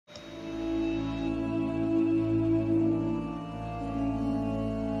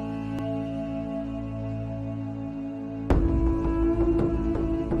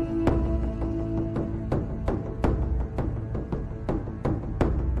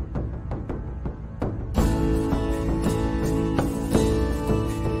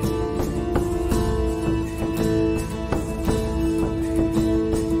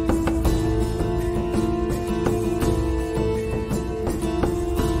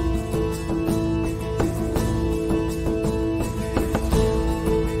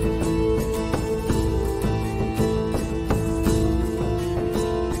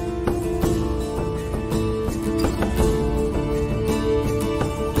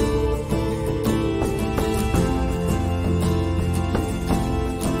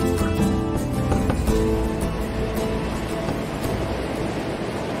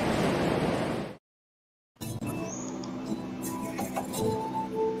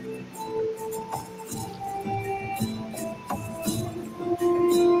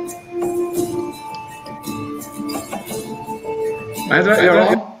You're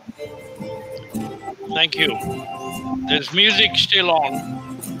on. Thank you. There's music still on.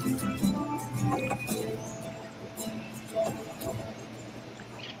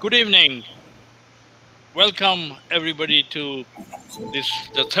 Good evening. Welcome everybody to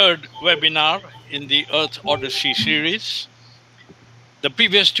the third webinar in the Earth Odyssey series. The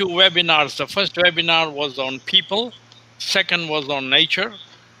previous two webinars, the first webinar was on people, second was on nature,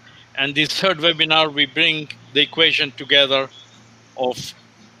 and this third webinar we bring the equation together of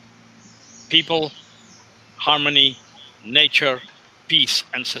people, harmony, nature, peace,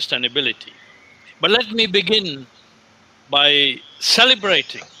 and sustainability. But let me begin by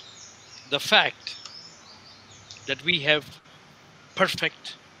celebrating the fact that we have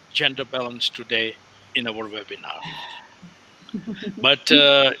perfect gender balance today in our webinar. But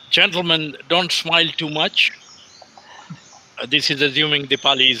gentlemen, don't smile too much. This is assuming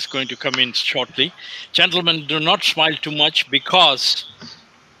Dipali is going to come in shortly. Gentlemen, do not smile too much because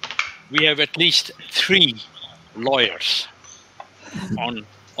we have at least 3 lawyers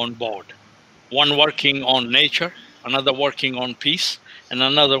on board. One working on nature, another working on peace, and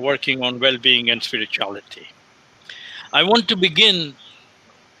another working on well-being and spirituality. I want to begin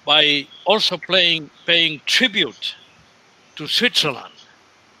by also paying tribute to Switzerland.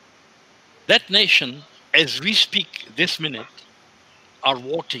 That nation, as we speak this minute, are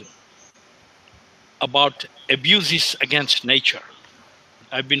voting about abuses against nature.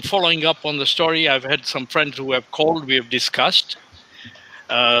 I've been following up on the story. I've had some friends who have called, we have discussed.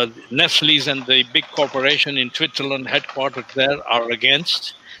 Nestle's and the big corporation in Switzerland headquartered there are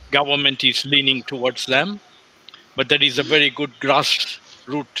against. Government is leaning towards them, but there is a very good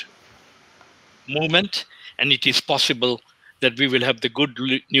grassroots movement, and it is possible that we will have the good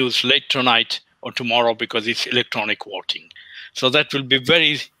news late tonight or tomorrow because it's electronic voting. So that will be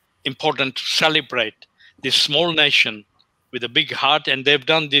very important to celebrate this small nation with a big heart, and they've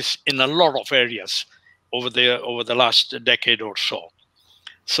done this in a lot of areas over the last decade or so.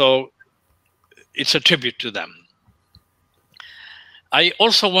 So it's a tribute to them. I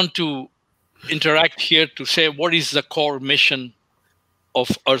also want to interact here to say what is the core mission of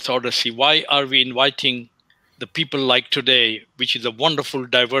Earth Odyssey? Why are we inviting the people like today, which is a wonderful,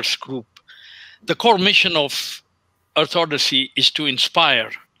 diverse group? The core mission of Earth Odyssey is to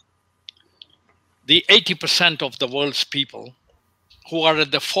inspire the 80% of the world's people who are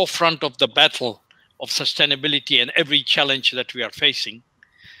at the forefront of the battle of sustainability and every challenge that we are facing.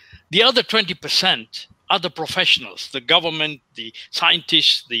 The other 20% are the professionals, the government, the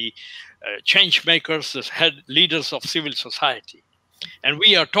scientists, the change makers, the head leaders of civil society. And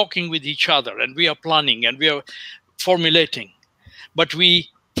we are talking with each other, and we are planning, and we are formulating. But we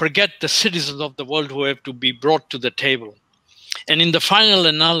forget the citizens of the world who have to be brought to the table. And in the final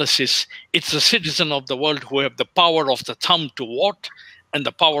analysis, it's the citizen of the world who have the power of the thumb to vote and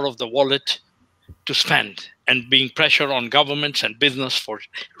the power of the wallet to spend, and being pressure on governments and business for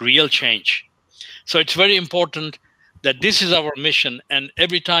real change. So it's very important that this is our mission. And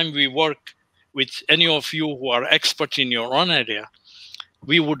every time we work with any of you who are experts in your own area,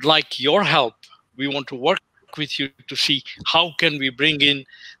 we would like your help. We want to work with you to see how can we bring in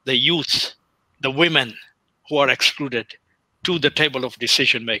the youth, the women who are excluded to the table of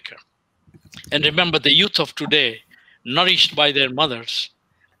decision maker. And remember, the youth of today, nourished by their mothers,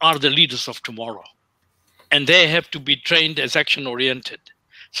 are the leaders of tomorrow. And they have to be trained as action-oriented.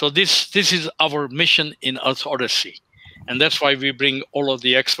 So this is our mission in Earth Odyssey. And that's why we bring all of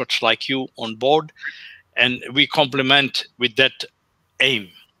the experts like you on board, and we complement with that aim.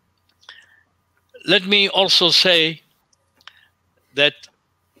 Let me also say that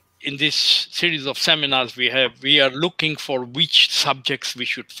in this series of seminars we are looking for which subjects we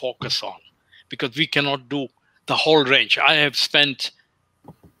should focus on, because we cannot do the whole range. I have spent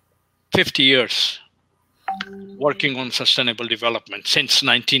 50 years working on sustainable development since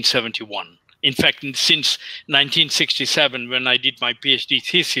 1971. In fact, since 1967, when I did my PhD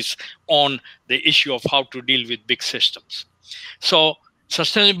thesis on the issue of how to deal with big systems. So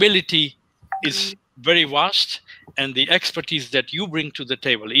sustainability is very vast, and the expertise that you bring to the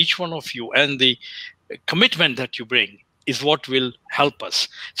table, each one of you, and the commitment that you bring is what will help us.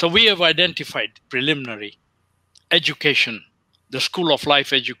 So we have identified preliminary education, the School of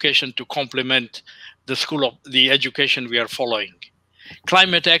Life education, to complement the school of the education we are following.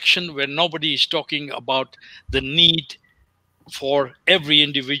 Climate action, where nobody is talking about the need for every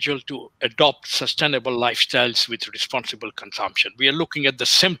individual to adopt sustainable lifestyles with responsible consumption. We are looking at the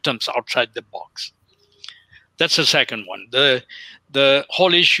symptoms outside the box. That's the second one. The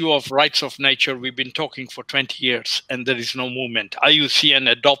whole issue of rights of nature, we've been talking for 20 years and there is no movement. IUCN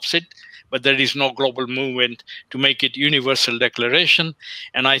adopts it, but there is no global movement to make it universal declaration.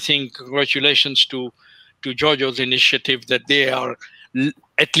 And I think congratulations to Giorgio's initiative that they are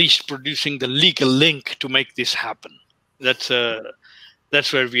at least producing the legal link to make this happen. That's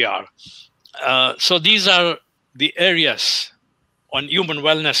where we are. So these are the areas on human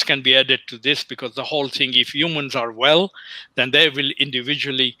wellness can be added to this, because the whole thing, if humans are well, then they will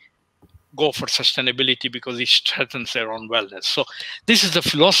individually go for sustainability because it strengthens their own wellness. So this is the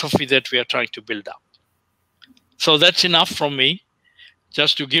philosophy that we are trying to build up. So that's enough from me,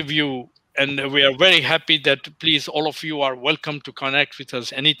 just to give you, and we are very happy that, please, all of you are welcome to connect with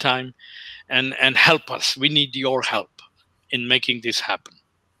us anytime and help us. We need your help in making this happen.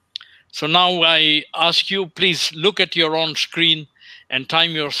 So now I ask you, please look at your own screen and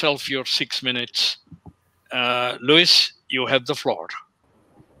time yourself your 6 minutes. Luis, you have the floor.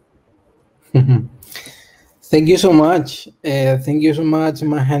 Thank you so much. Thank you so much,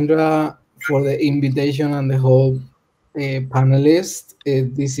 Mahendra, for the invitation and the whole panelists.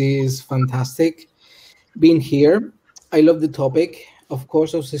 This is fantastic being here. I love the topic, of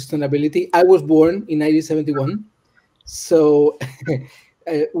course, of sustainability. I was born in 1971, so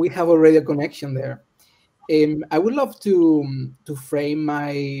we have already a connection there. I would love to frame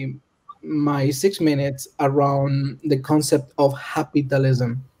my 6 minutes around the concept of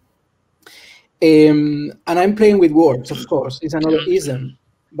happitalism. And I'm playing with words, of course. It's another ism.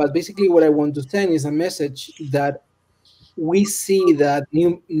 But basically what I want to send is a message that we see that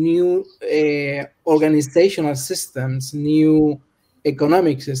new organizational systems, new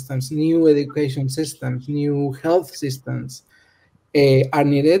economic systems, new education systems, new health systems are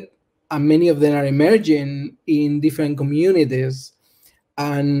needed, and many of them are emerging in different communities.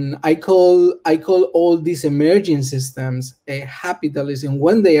 And I call all these emerging systems a happitalism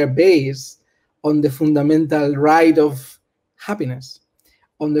when they are based on the fundamental right of happiness,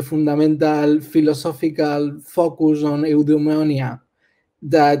 on the fundamental philosophical focus on eudaimonia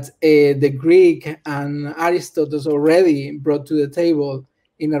that the Greek and Aristotle already brought to the table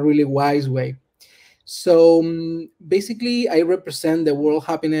in a really wise way. So basically, I represent the World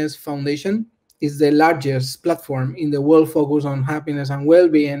Happiness Foundation. It's the largest platform in the world focused on happiness and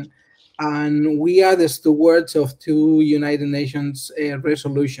well-being. And we are the stewards of two United Nations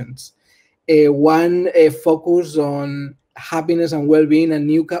resolutions. One focus on happiness and well-being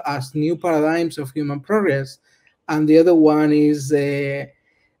and as new paradigms of human progress. And the other one is the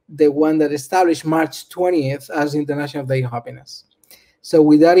one that established March 20th as International Day of Happiness. So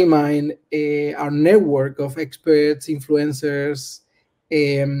with that in mind, our network of experts, influencers,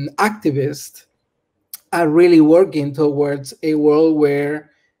 activists are really working towards a world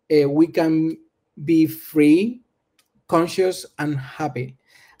where we can be free, conscious, and happy.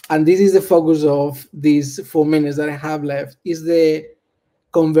 And this is the focus of these 4 minutes that I have left, is the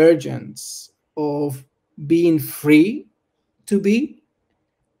convergence of being free to be,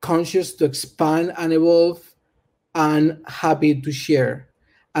 conscious to expand and evolve, and happy to share.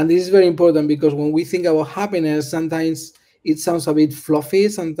 And this is very important because when we think about happiness, sometimes it sounds a bit fluffy,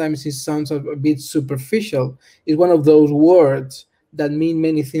 sometimes it sounds a bit superficial. It's one of those words that mean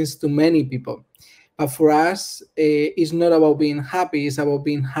many things to many people. But for us, it's not about being happy, it's about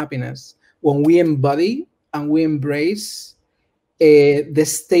being happiness. When we embody and we embrace the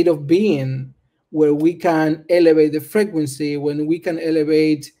state of being where we can elevate the frequency, when we can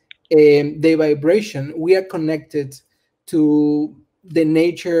elevate the vibration, we are connected to the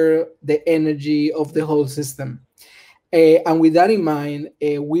nature, the energy of the whole system. And with that in mind,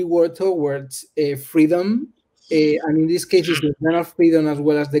 we work towards freedom, and in this case, it's the general freedom as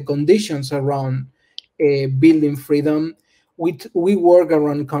well as the conditions around building freedom. We work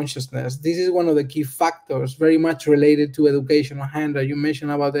around consciousness. This is one of the key factors, very much related to education. Mahendra, you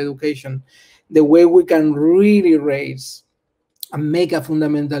mentioned about education. The way we can really raise and make a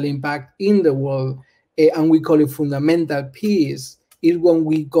fundamental impact in the world, and we call it fundamental peace, is when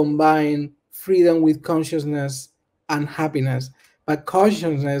we combine freedom with consciousness and happiness. But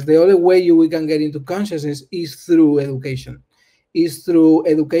consciousness, the only way we can get into consciousness is through education, is through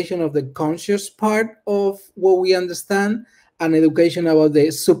education of the conscious part of what we understand and education about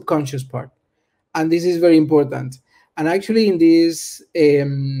the subconscious part. And this is very important. And actually in these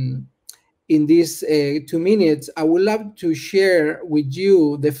 2 minutes, I would love to share with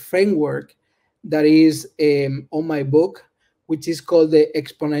you the framework that is on my book, which is called The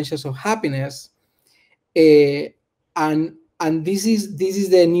Exponentials of Happiness. And this is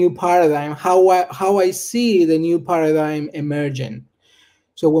the new paradigm, how I see the new paradigm emerging.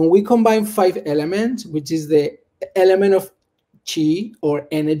 So when we combine 5 elements, which is the element of chi or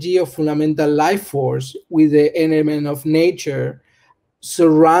energy of fundamental life force with the element of nature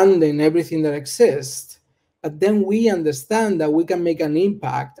surrounding everything that exists. But then we understand that we can make an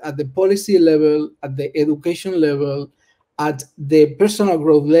impact at the policy level, at the education level, at the personal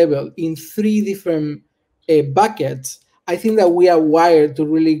growth level in three different buckets. I think that we are wired to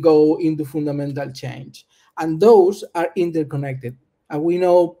really go into fundamental change. And those are interconnected. And we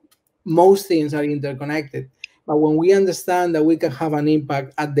know most things are interconnected. But when we understand that we can have an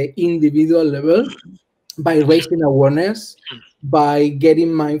impact at the individual level by raising awareness, by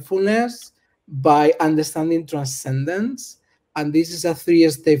getting mindfulness, by understanding transcendence, and this is a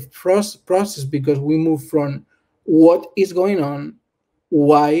three-step process because we move from what is going on,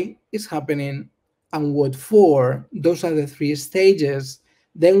 why it's happening, and what for. Those are the three stages.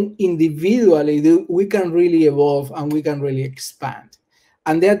 Then individually, we can really evolve and we can really expand.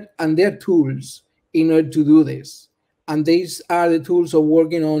 And there are tools in order to do this. And these are the tools of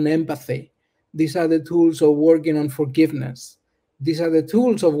working on empathy. These are the tools of working on forgiveness. These are the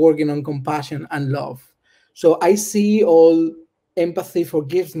tools of working on compassion and love. So I see all empathy,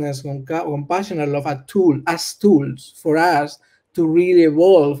 forgiveness, compassion, and love as tools for us to really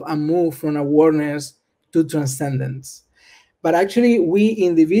evolve and move from awareness to transcendence. But actually, we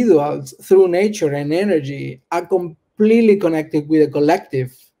individuals, through nature and energy, are completely connected with the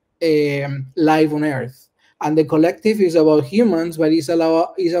collective life on Earth. And the collective is about humans, but it's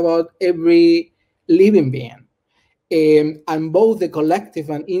about every living being. And both the collective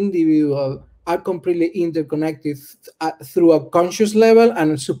and individual are completely interconnected through a conscious level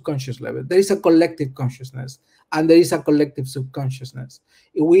and a subconscious level. There is a collective consciousness and there is a collective subconsciousness.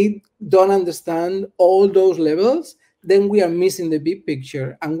 If we don't understand all those levels, then we are missing the big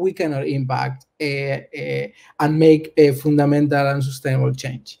picture and we cannot impact and make a fundamental and sustainable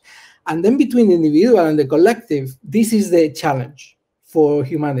change. And then between the individual and the collective, this is the challenge for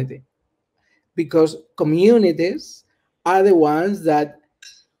humanity, because communities are the ones that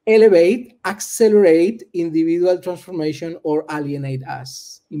elevate, accelerate individual transformation or alienate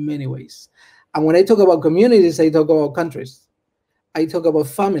us in many ways. And when I talk about communities, I talk about countries, I talk about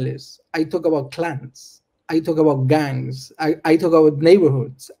families, I talk about clans, I talk about gangs, I talk about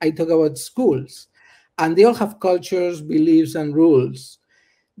neighborhoods, I talk about schools, and they all have cultures, beliefs, and rules.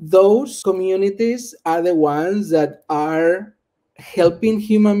 Those communities are the ones that are helping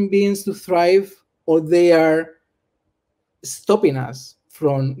human beings to thrive, or they are stopping us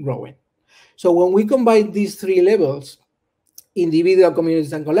from growing. So when we combine these three levels, individual,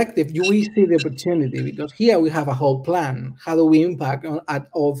 communities, and collective, we see the opportunity, because here we have a whole plan. How do we impact at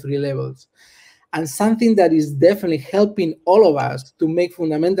all three levels? And something that is definitely helping all of us to make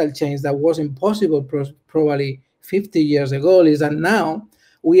fundamental change that was impossible probably 50 years ago is that now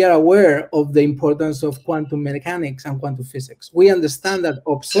we are aware of the importance of quantum mechanics and quantum physics. We understand that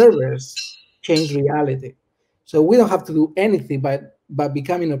observers change reality. So we don't have to do anything but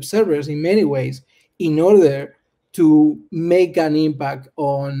becoming observers in many ways in order to make an impact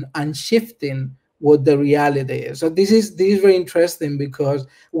on and shifting what the reality is. So this is very interesting, because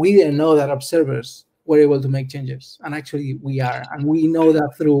we didn't know that observers were able to make changes, and actually we are, and we know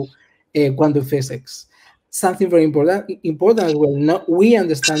that through quantum physics. Something very important as well. We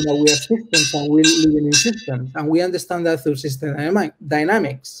understand that we are systems and we live in systems, and we understand that through system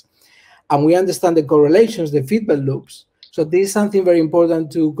dynamics, and we understand the correlations, the feedback loops. So this is something very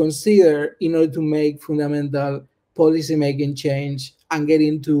important to consider in order to make fundamental policy making change and get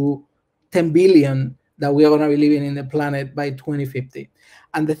into 10 billion that we are going to be living in the planet by 2050.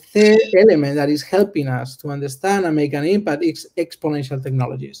 And the third element that is helping us to understand and make an impact is exponential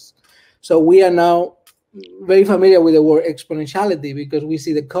technologies. So we are now very familiar with the word exponentiality, because we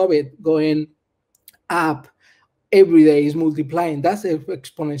see the COVID going up every day, is multiplying. That's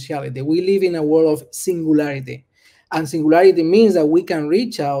exponentiality. We live in a world of singularity, and singularity means that we can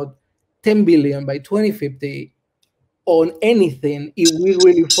reach out 10 billion by 2050 on anything if we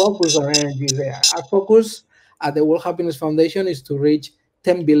really focus our energy there. Our focus at the World Happiness Foundation is to reach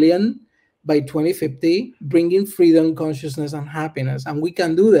 10 billion by 2050, bringing freedom, consciousness, and happiness. And we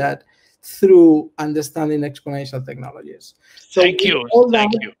can do that through understanding exponential technologies. So Thank you. All that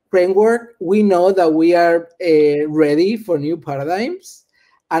framework, we know that we are ready for new paradigms.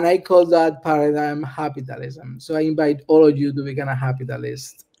 And I call that paradigm capitalism. So I invite all of you to become a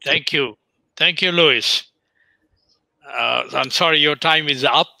capitalist. Thank you. Thank you, Luis. I'm sorry your time is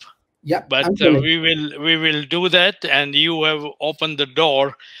up. Yeah, but we will do that, and you have opened the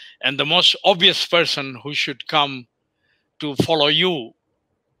door, and the most obvious person who should come to follow you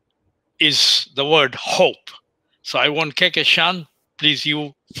is the word hope. So I want Keke-shan, please,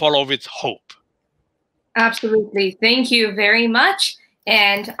 you follow with hope. Absolutely. Thank you very much.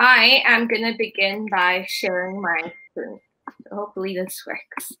 And I am going to begin by sharing my screen. Hopefully this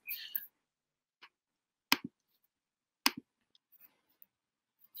works.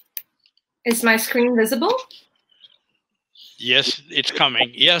 Is my screen visible? Yes, it's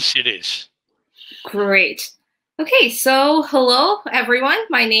coming. Yes, it is. Great. Okay, so hello, everyone.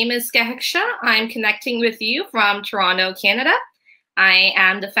 My name is Geheksha. I'm connecting with you from Toronto, Canada. I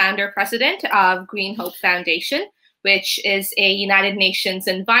am the founder-president of Green Hope Foundation, which is a United Nations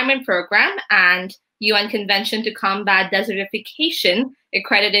Environment Program and UN Convention to Combat Desertification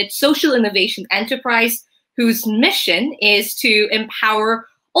accredited social innovation enterprise whose mission is to empower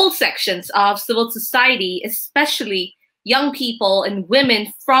all sections of civil society, especially young people and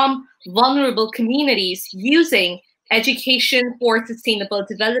women from vulnerable communities, using education for sustainable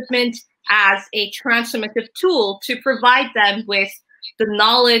development as a transformative tool to provide them with the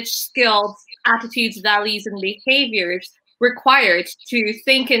knowledge, skills, attitudes, values, and behaviors required to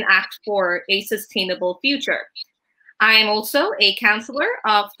think and act for a sustainable future. I am also a counselor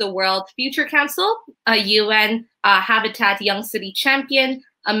of the World Future Council, a UN Habitat Young City Champion,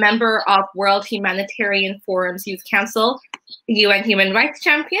 a member of World Humanitarian Forum's Youth Council, UN Human Rights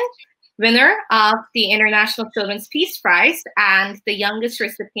Champion, winner of the International Children's Peace Prize, and the youngest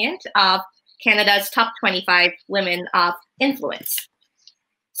recipient of Canada's Top 25 Women of Influence.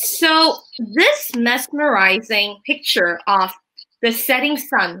 So this mesmerizing picture of the setting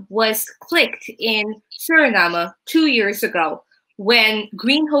sun was clicked in Suriname 2 years ago when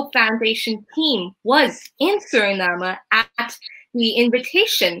Green Hope Foundation team was in Suriname at the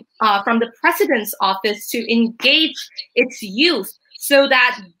invitation from the president's office to engage its youth so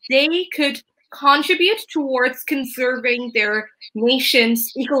that they could contribute towards conserving their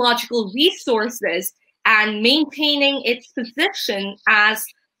nation's ecological resources and maintaining its position as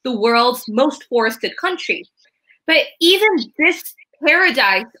the world's most forested country. But even this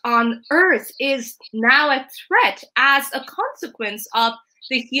paradise on Earth is now a threat as a consequence of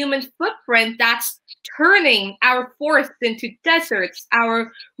the human footprint that's turning our forests into deserts,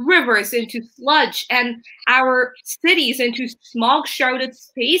 our rivers into sludge, and our cities into smog-shrouded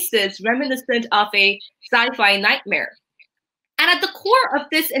spaces reminiscent of a sci-fi nightmare. And at the core of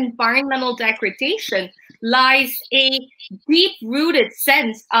this environmental degradation lies a deep-rooted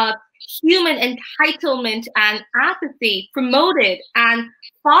sense of human entitlement and apathy promoted and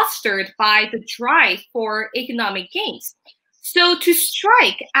fostered by the drive for economic gains. So to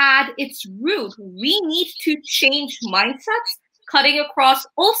strike at its root, we need to change mindsets cutting across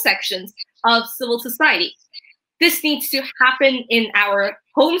all sections of civil society. This needs to happen in our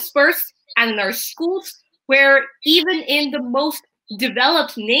homes first and in our schools, where even in the most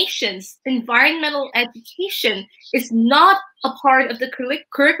developed nations, environmental education is not a part of the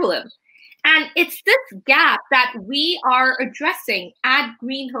curriculum. And it's this gap that we are addressing at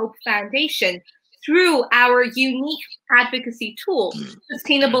Green Hope Foundation through our unique advocacy tool,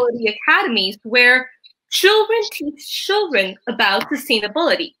 Sustainability Academies, where children teach children about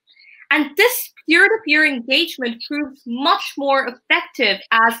sustainability. And this peer-to-peer engagement proves much more effective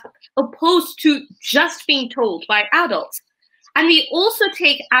as opposed to just being told by adults. And we also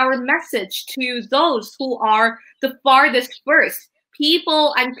take our message to those who are the farthest first,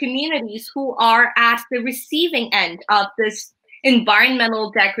 people and communities who are at the receiving end of this environmental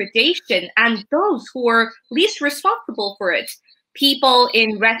degradation and those who are least responsible for it. People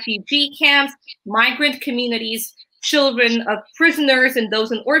in refugee camps, migrant communities, children of prisoners and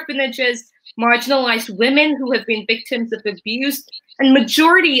those in orphanages, marginalized women who have been victims of abuse, and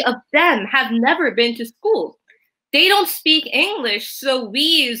majority of them have never been to school. They don't speak English, so we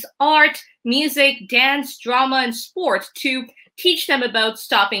use art, music, dance, drama, and sport to teach them about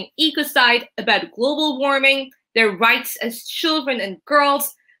stopping ecocide, about global warming, their rights as children and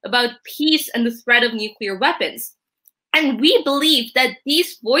girls, about peace and the threat of nuclear weapons. And we believe that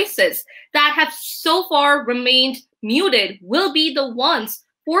these voices that have so far remained muted will be the ones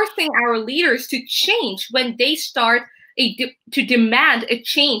forcing our leaders to change when they start to demand a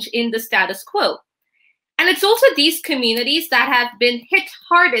change in the status quo. And it's also these communities that have been hit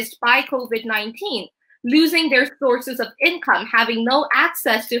hardest by COVID-19, losing their sources of income, having no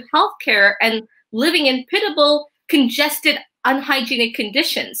access to healthcare, and living in pitiable, congested, unhygienic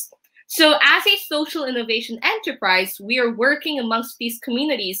conditions. So as a social innovation enterprise, we are working amongst these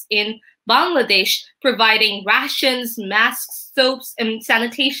communities in Bangladesh, providing rations, masks, soaps, and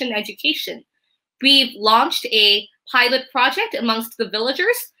sanitation education. We've launched a pilot project amongst the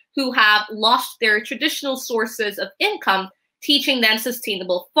villagers who have lost their traditional sources of income, teaching them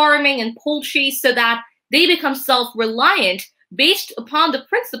sustainable farming and poultry so that they become self-reliant based upon the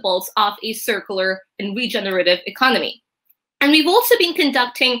principles of a circular and regenerative economy. And we've also been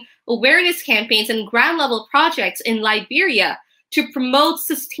conducting awareness campaigns, and ground-level projects in Liberia to promote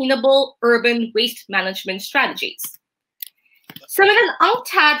sustainable urban waste management strategies. So in an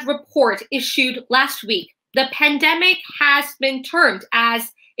UNCTAD report issued last week, the pandemic has been termed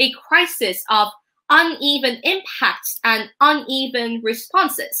as a crisis of uneven impacts and uneven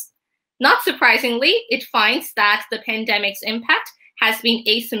responses. Not surprisingly, it finds that the pandemic's impact has been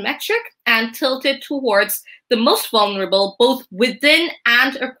asymmetric and tilted towards the most vulnerable, both within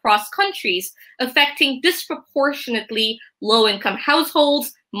and across countries, affecting disproportionately low-income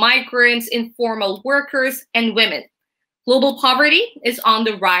households, migrants, informal workers, and women. Global poverty is on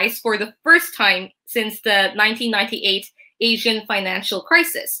the rise for the first time since the 1998 Asian financial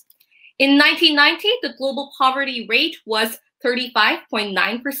crisis. In 1990, the global poverty rate was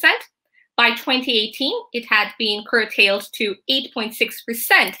 35.9%. By 2018, it had been curtailed to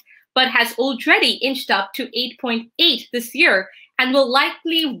 8.6%, but has already inched up to 8.8% this year and will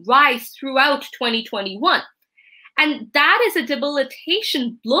likely rise throughout 2021. And that is a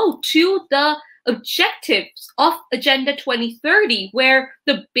debilitation blow to the objectives of Agenda 2030, where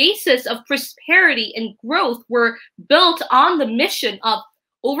the basis of prosperity and growth were built on the mission of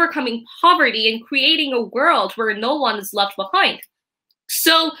overcoming poverty and creating a world where no one is left behind.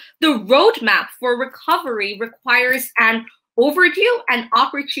 So the roadmap for recovery requires an overdue and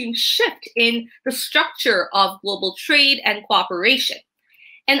opportune shift in the structure of global trade and cooperation.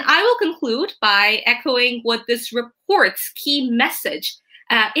 And I will conclude by echoing what this report's key message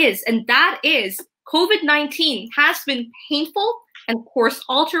is, and that is COVID-19 has been painful and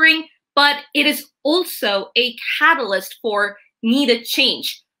course-altering, but it is also a catalyst for needed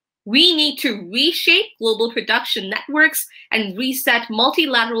change. We need to reshape global production networks and reset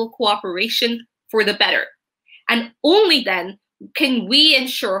multilateral cooperation for the better. And only then can we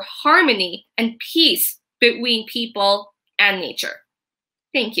ensure harmony and peace between people and nature.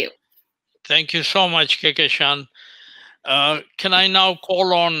 Thank you. Thank you so much, Kekeshan. Can I now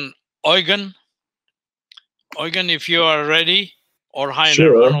call on Eugen? Eugen, if you are ready, or Heiner,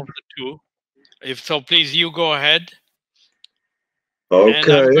 sure. One of the two. If so, please, you go ahead.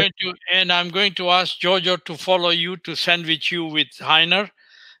 Okay. And I'm going to ask Jojo to follow you, to sandwich you with Heiner,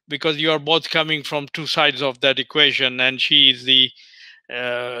 because you are both coming from two sides of that equation, and she is the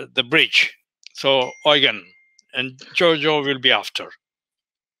bridge. So Eugen, and Jojo will be after.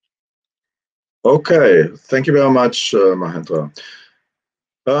 Okay, thank you very much, Mahendra.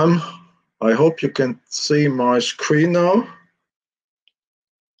 I hope you can see my screen now.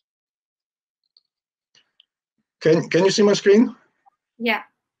 Can you see my screen? Yeah.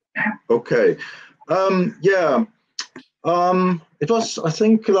 Okay. It was, I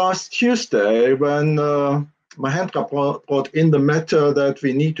think, last Tuesday when Mahendra brought in the matter that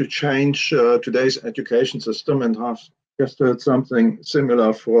we need to change today's education system, and have just heard something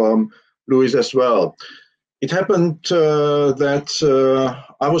similar from Louis as well. It happened that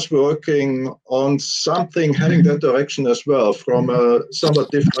I was working on something heading that direction as well, from a somewhat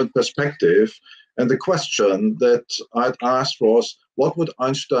different perspective. And the question that I'd asked was, what would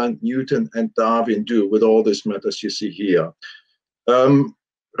Einstein, Newton, and Darwin do with all these matters you see here?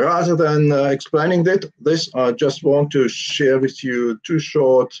 Rather than explaining this, I just want to share with you two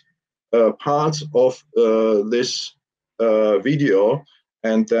short parts of this video,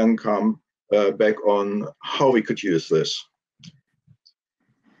 and then come back on how we could use this.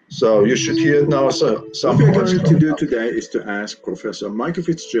 So you should hear now some What we're going to do today is to ask Professor Michael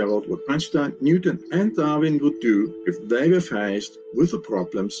Fitzgerald what Einstein, Newton, and Darwin would do if they were faced with the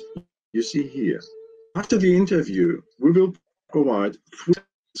problems you see here. After the interview, we will provide 3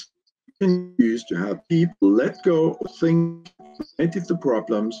 you can use to help people let go of thinking related to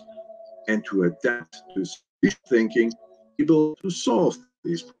problems and to adapt to thinking, able to solve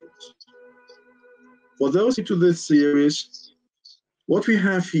these problems. For those into this series, what we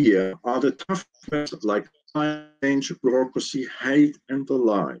have here are the tough methods like climate change, bureaucracy, hate, and the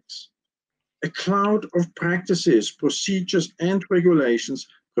likes. A cloud of practices, procedures, and regulations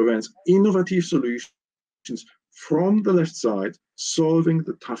prevents innovative solutions from the left side, solving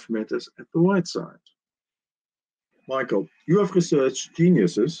the tough matters at the right side. Michael, you have researched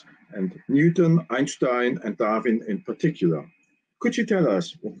geniuses, and Newton, Einstein, and Darwin in particular. Could you tell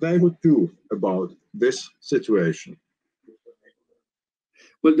us what they would do about this situation?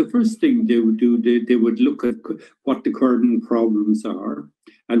 Well, the first thing they would do, they would look at what the current problems are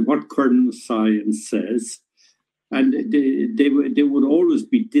and what current science says. And they would always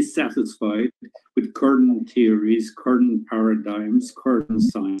be dissatisfied with current theories, current paradigms, current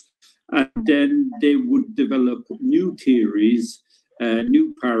science. And then they would develop new theories,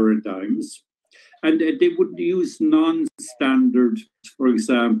 new paradigms. And they would use non-standard, for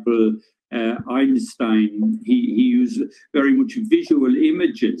example, Einstein, he used very much visual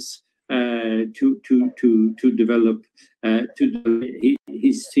images to develop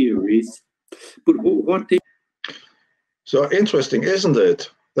his theories. But what they... So interesting, isn't it?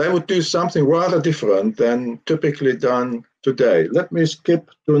 They would do something rather different than typically done today. Let me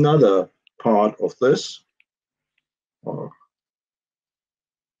skip to another part of this.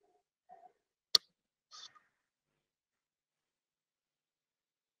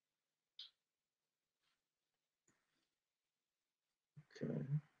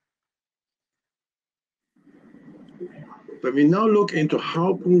 When we now look into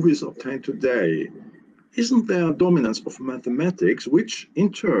how proof is obtained today, isn't there a dominance of mathematics, which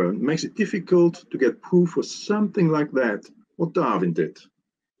in turn makes it difficult to get proof for something like that, what Darwin did?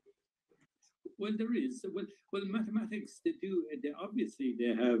 Well, there is. Well, mathematics, obviously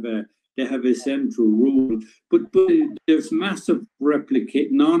they have a central rule, but there's massive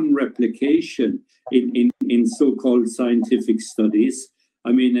non-replication in so-called scientific studies.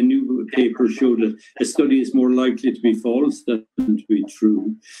 I mean, a new paper showed that a study is more likely to be false than to be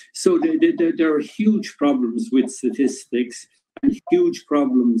true. So there are huge problems with statistics and huge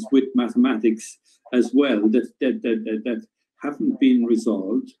problems with mathematics as well that haven't been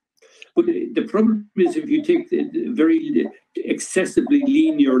resolved. But the problem is, if you take the very excessively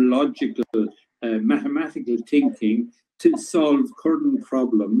linear, logical, mathematical thinking to solve current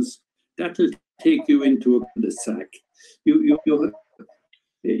problems, that'll take you into a cul-de-sac. You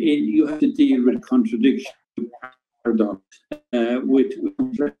have to deal with contradiction, paradox, with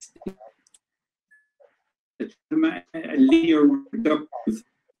a linear reductive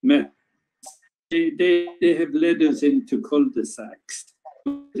method. They have led us into cul-de-sacs.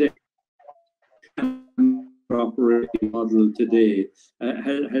 The operating model today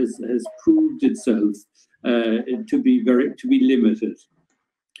has proved itself to be limited.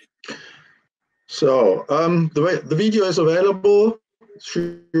 So the video is available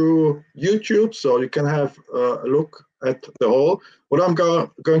through YouTube, so you can have a look at the whole. What I'm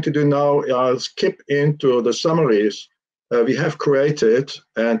going to do now is skip into the summaries we have created,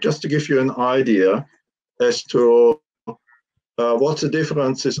 and just to give you an idea as to what the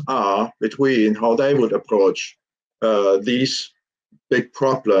differences are between how they would approach these big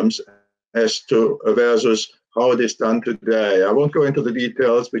problems as to versus how it is done today. I won't go into the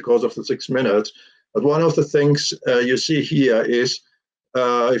details because of the 6 minutes, but one of the things you see here is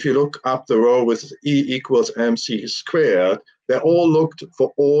if you look up the row with E equals mc squared, they all looked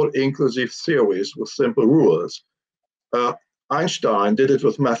for all inclusive theories with simple rules. Einstein did it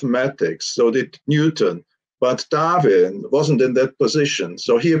with mathematics, so did Newton, but Darwin wasn't in that position.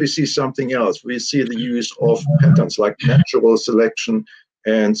 So here we see something else. We see the use of patterns like natural selection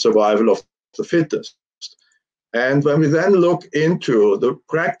and survival of the fittest. And when we then look into the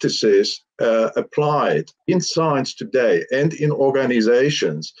practices applied in science today and in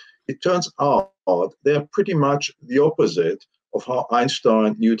organizations, it turns out they're pretty much the opposite of how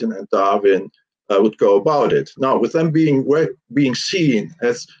Einstein, Newton, and Darwin would go about it. Now, with them being seen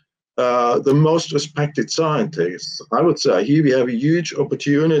as the most respected scientists, I would say here we have a huge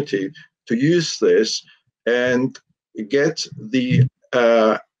opportunity to use this and get the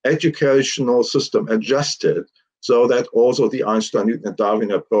educational system adjusted so that also the Einstein, Newton, and Darwin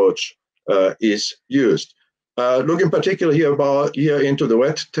approach is used. Look in particular here into the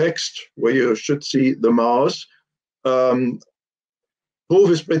red text, where you should see the mouse. Proof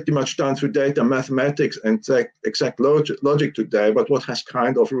is pretty much done through data, mathematics, and exact logic today, but what has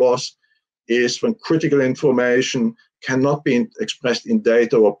kind of lost is when critical information cannot be expressed in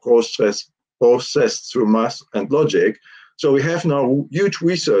data or processed through math and logic. So we have now huge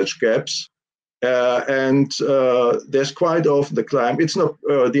research gaps, and there's quite often the claim, it's not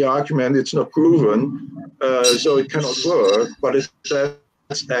the argument, it's not proven, so it cannot work, but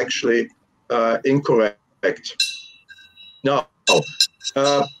that's actually incorrect. Now,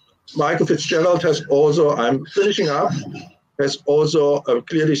 Michael Fitzgerald has also, I'm finishing up, has also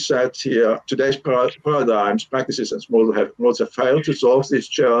clearly said here, today's paradigms, practices, and models have failed to solve these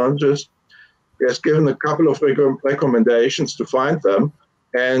challenges. He has given a couple of recommendations to find them.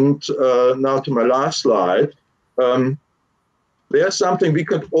 And now to my last slide. There's something we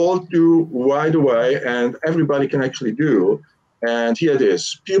could all do right away, and everybody can actually do. And here it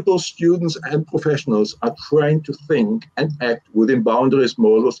is. Pupils, students, and professionals are trained to think and act within boundaries,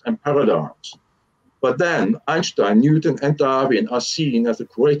 models, and paradigms. But then Einstein, Newton, and Darwin are seen as the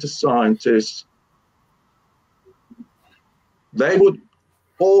greatest scientists. They would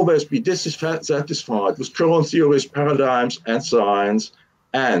always be dissatisfied with current theories, paradigms, and science,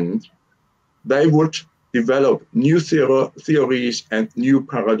 and they would develop new theories and new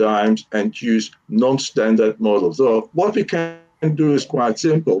paradigms and use non-standard models. So what we can do is quite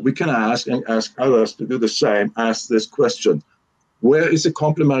simple. We can ask others to do the same, ask this question: where is the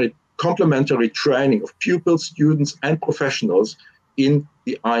complementary training of pupils, students, and professionals in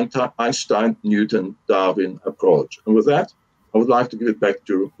the Einstein, Newton, Darwin approach? And with that, I would like to give it back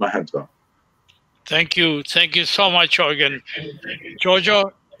to Mahendra. Thank you. Thank you so much, Eugen.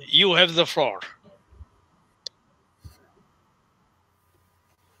 Giorgio, you have the floor.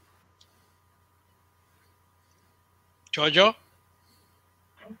 Giorgio?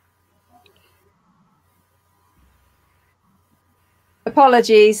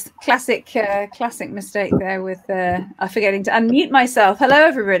 Apologies, classic mistake there with forgetting to unmute myself. Hello,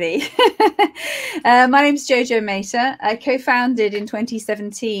 everybody. My name is Jojo Mehta. I co-founded in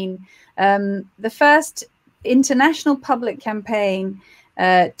 2017 the first international public campaign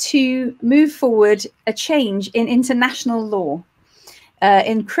to move forward a change in international law,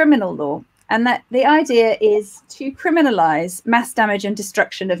 in criminal law. And that the idea is to criminalize mass damage and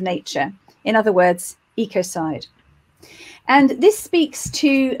destruction of nature. In other words, ecocide. And this speaks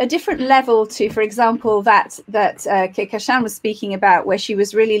to a different level to, for example, that Kehkashan was speaking about, where she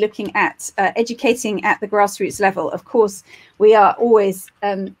was really looking at educating at the grassroots level. Of course, we are always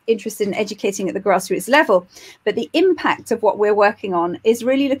interested in educating at the grassroots level, but the impact of what we're working on is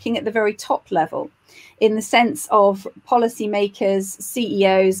really looking at the very top level, in the sense of policymakers,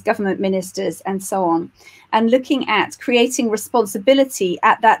 CEOs, government ministers, and so on, and looking at creating responsibility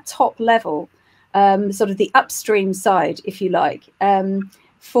at that top level, sort of the upstream side, if you like,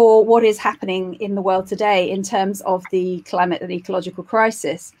 for what is happening in the world today in terms of the climate and ecological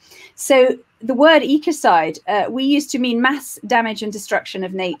crisis. So the word ecocide, we used to mean mass damage and destruction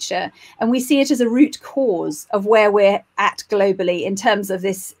of nature, and we see it as a root cause of where we're at globally in terms of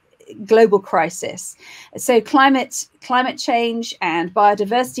this global crisis. So climate change and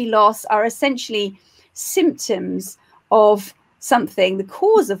biodiversity loss are essentially symptoms of something, the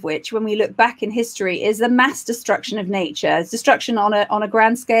cause of which, when we look back in history, is the mass destruction of nature. It's destruction on a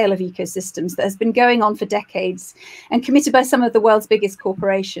grand scale of ecosystems that has been going on for decades and committed by some of the world's biggest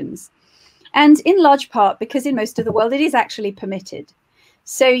corporations. And in large part because in most of the world it is actually permitted.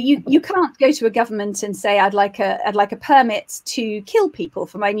 So you can't go to a government and say, I'd like a permit to kill people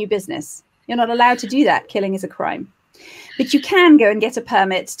for my new business. You're not allowed to do that. Killing is a crime. But you can go and get a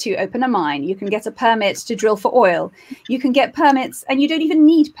permit to open a mine. You can get a permit to drill for oil. You can get permits, and you don't even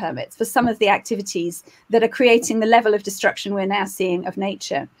need permits for some of the activities that are creating the level of destruction we're now seeing of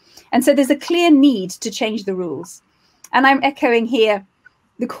nature. And so there's a clear need to change the rules. And I'm echoing here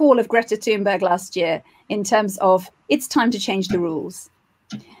the call of Greta Thunberg last year in terms of it's time to change the rules.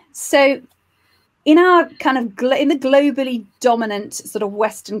 So in our kind of in the globally dominant sort of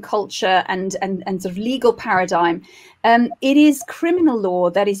Western culture and sort of legal paradigm, it is criminal law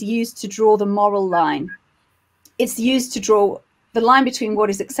that is used to draw the moral line. It's used to draw the line between what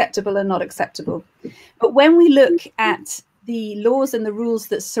is acceptable and not acceptable. But when we look at the laws and the rules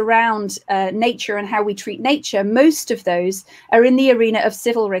that surround nature and how we treat nature, most of those are in the arena of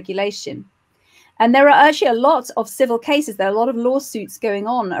civil regulation. And there are actually a lot of civil cases. There are a lot of lawsuits going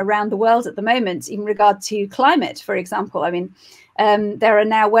on around the world at the moment in regard to climate, for example. I mean, there are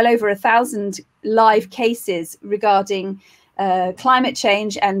now well over 1,000 live cases regarding climate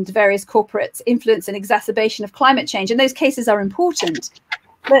change and various corporate influence and exacerbation of climate change. And those cases are important.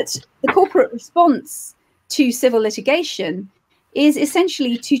 But the corporate response to civil litigation is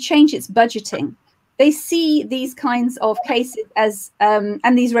essentially to change its budgeting. They see these kinds of cases as,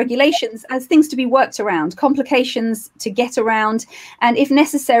 and these regulations as things to be worked around, complications to get around, and if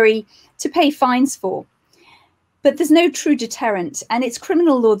necessary, to pay fines for. But there's no true deterrent, and it's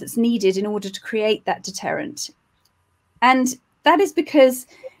criminal law that's needed in order to create that deterrent. And that is because,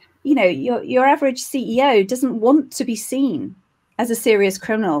 you know, your average CEO doesn't want to be seen as a serious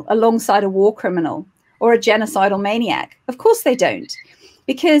criminal alongside a war criminal or a genocidal maniac. Of course they don't,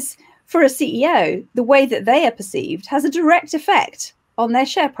 because for a CEO, the way that they are perceived has a direct effect on their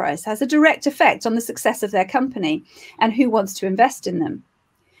share price, has a direct effect on the success of their company and who wants to invest in them.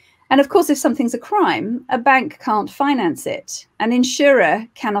 And of course, if something's a crime, a bank can't finance it, an insurer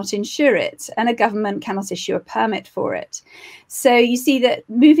cannot insure it, and a government cannot issue a permit for it. So you see that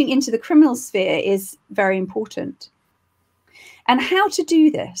moving into the criminal sphere is very important. And how to do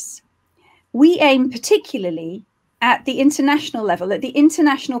this? We aim particularly at the international level, at the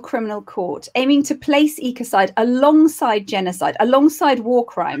International Criminal Court, aiming to place ecocide alongside genocide, alongside war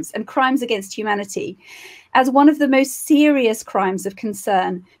crimes and crimes against humanity, as one of the most serious crimes of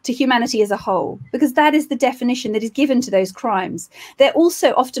concern to humanity as a whole, because that is the definition that is given to those crimes. They're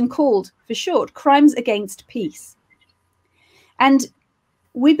also often called, for short, crimes against peace. And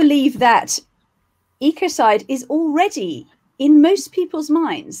we believe that ecocide is already, in most people's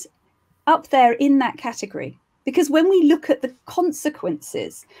minds, up there in that category. Because when we look at the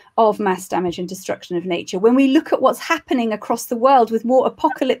consequences of mass damage and destruction of nature, when we look at what's happening across the world with more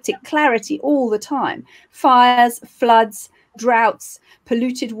apocalyptic clarity all the time, fires, floods, droughts,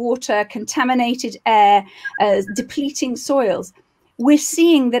 polluted water, contaminated air, depleting soils, we're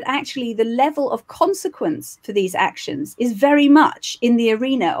seeing that actually the level of consequence for these actions is very much in the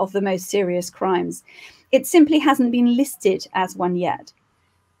arena of the most serious crimes. It simply hasn't been listed as one yet.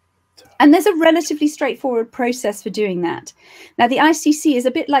 And there's a relatively straightforward process for doing that. Now, the ICC is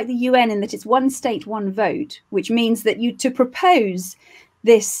a bit like the UN in that it's one state, one vote, which means that to propose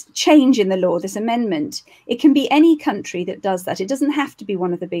this change in the law, this amendment, it can be any country that does that. It doesn't have to be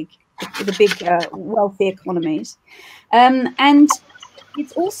one of the big wealthy economies. And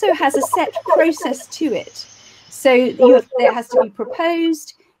it also has a set process to it. So it has to be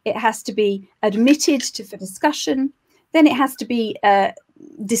proposed, it has to be admitted for discussion, then it has to be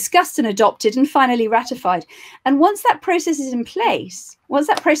discussed and adopted, and finally ratified. And once that process is in place, once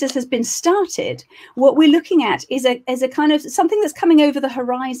that process has been started, what we're looking at is a kind of something that's coming over the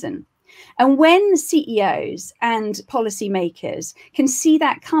horizon. And when CEOs and policymakers can see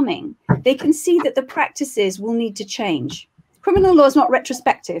that coming, they can see that the practices will need to change. Criminal law is not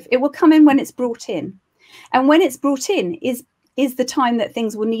retrospective. It will come in when it's brought in. And when it's brought in is the time that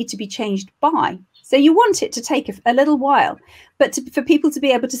things will need to be changed by. So you want it to take a little while, but for people to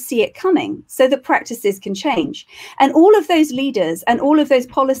be able to see it coming so that practices can change. And all of those leaders and all of those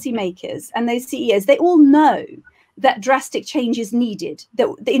policymakers and those CEOs, they all know that drastic change is needed, that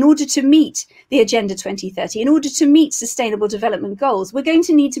in order to meet the Agenda 2030, in order to meet Sustainable Development Goals, we're going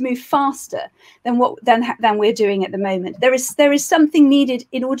to need to move faster than we're doing at the moment. There is something needed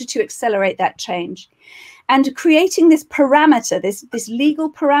in order to accelerate that change. And creating this parameter, this legal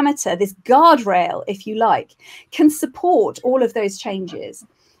parameter, this guardrail, if you like, can support all of those changes.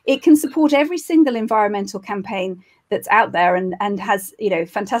 It can support every single environmental campaign that's out there and has,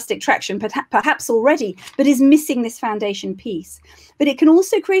 fantastic traction, perhaps already, but is missing this foundation piece. But it can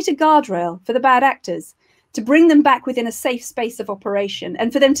also create a guardrail for the bad actors, to bring them back within a safe space of operation,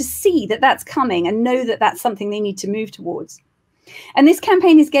 and for them to see that that's coming and know that that's something they need to move towards. And this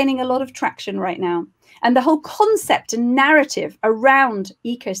campaign is gaining a lot of traction right now. And the whole concept and narrative around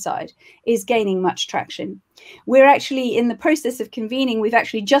ecocide is gaining much traction. We're actually in the process of convening, we've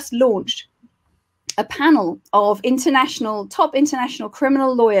actually just launched a panel of top international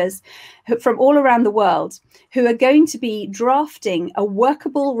criminal lawyers from all around the world who are going to be drafting a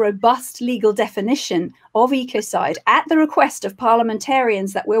workable, robust legal definition of ecocide at the request of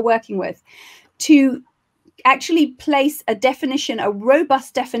parliamentarians that we're working with, to actually place a definition, a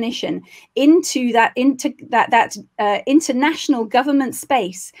robust definition into that international government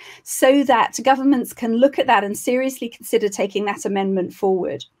space, so that governments can look at that and seriously consider taking that amendment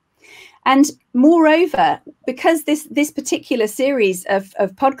forward. And moreover, because this particular series of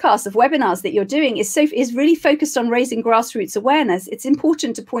podcasts, of webinars that you're doing is really focused on raising grassroots awareness, it's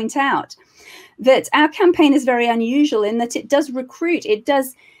important to point out that our campaign is very unusual in that it does recruit, it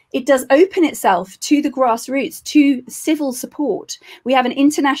does open itself to the grassroots, to civil support. We have an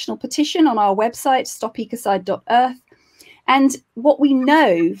international petition on our website, stopecocide.earth. And what we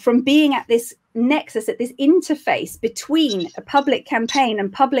know from being at this nexus, at this interface between a public campaign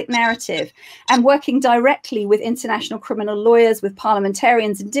and public narrative, and working directly with international criminal lawyers, with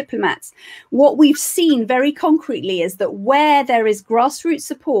parliamentarians and diplomats, what we've seen very concretely is that where there is grassroots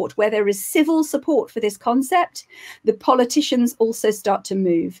support, where there is civil support for this concept, the politicians also start to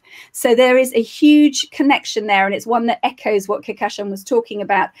move. So there is a huge connection there, and it's one that echoes what Kekashan was talking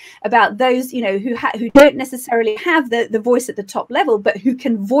about those who don't necessarily have the voice at the top level, but who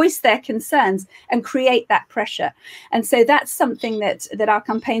can voice their concerns and create that pressure. And so that's something that our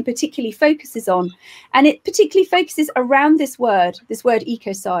campaign particularly focuses on. And it particularly focuses around this word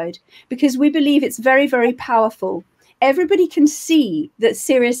ecocide, because we believe it's very, very powerful. Everybody can see that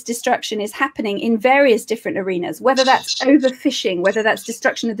serious destruction is happening in various different arenas, whether that's overfishing, whether that's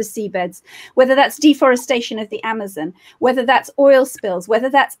destruction of the seabeds, whether that's deforestation of the Amazon, whether that's oil spills, whether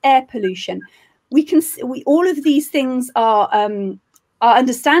that's air pollution. All of these things are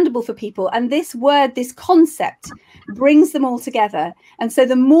understandable for people, and this concept brings them all together. And so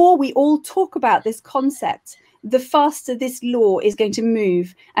the more we all talk about this concept, the faster this law is going to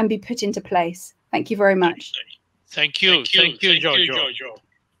move and be put into place. Thank you very much. Thank you, Jojo.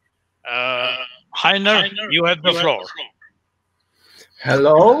 Heiner, you have the floor.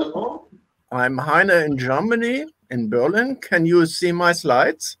 Hello, I'm Heiner in Germany, in Berlin. Can you see my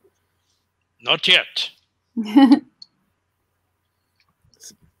slides? Not yet.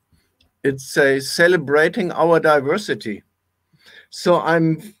 It's a celebrating our diversity. So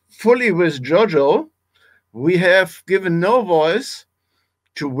I'm fully with Jojo. We have given no voice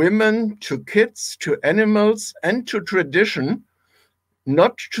to women, to kids, to animals, and to tradition,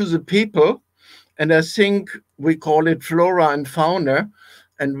 not to the people. And I think we call it flora and fauna.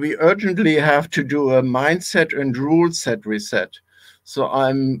 And we urgently have to do a mindset and rule set reset. So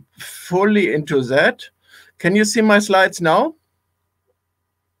I'm fully into that. Can you see my slides now?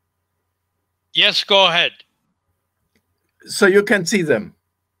 Yes, go ahead. So you can see them?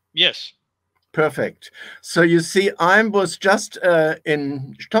 Yes. Perfect. So you see, I was just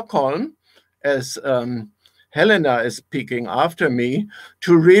in Stockholm as Helena is speaking after me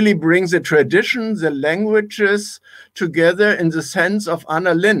to really bring the tradition, the languages together in the sense of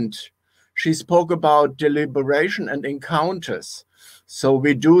Anna Lindh. She spoke about deliberation and encounters. So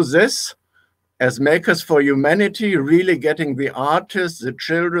we do this as Makers for Humanity, really getting the artists, the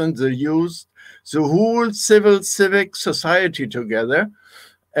children, the youth, the whole civic society together.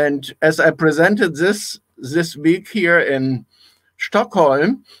 And as I presented this week here in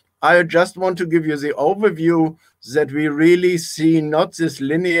Stockholm, I just want to give you the overview that we really see not this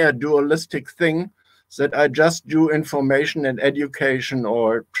linear dualistic thing that I just do information and education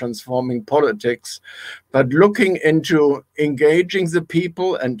or transforming politics, but looking into engaging the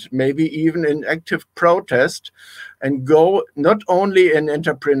people and maybe even in active protest, and go not only in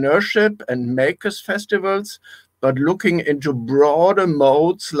entrepreneurship and makers festivals, but looking into broader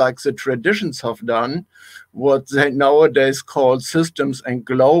modes like the traditions have done, what they nowadays call systems and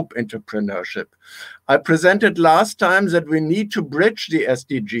globe entrepreneurship. I presented last time that we need to bridge the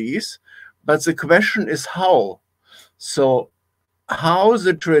SDGs, but the question is how. So how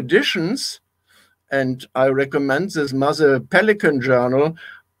the traditions, and I recommend this Mother Pelican Journal,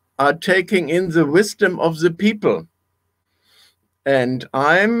 are taking in the wisdom of the people. And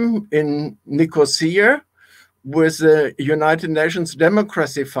I'm in Nicosia with the United Nations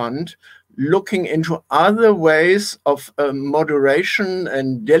Democracy Fund, looking into other ways of moderation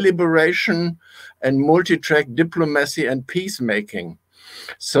and deliberation and multi-track diplomacy and peacemaking.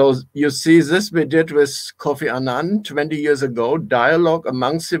 So you see this we did with Kofi Annan 20 years ago, dialogue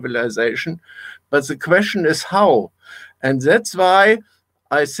among civilization, but the question is how? And that's why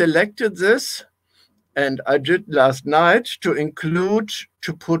I selected this, and I did last night to include,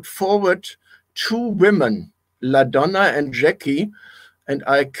 to put forward two women, LaDonna and Jackie, and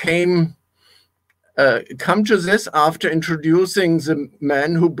I come to this after introducing the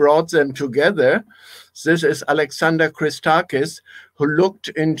man who brought them together. This is Alexander Christakis, who looked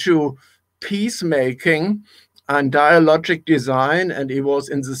into peacemaking and dialogic design, and he was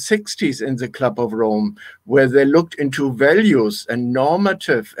in the 60s in the Club of Rome, where they looked into values and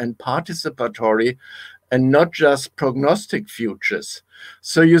normative and participatory and not just prognostic futures.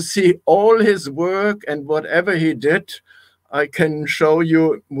 So you see all his work and whatever he did, I can show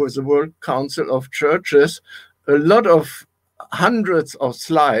you with the World Council of Churches, a lot of hundreds of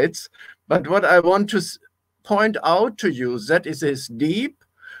slides. But what I want to point out to you, that it is deep,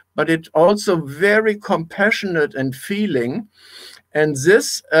 but it's also very compassionate and feeling. And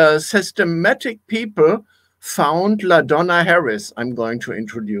this systematic people found LaDonna Harris, I'm going to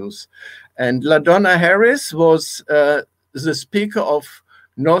introduce. And LaDonna Harris was the speaker of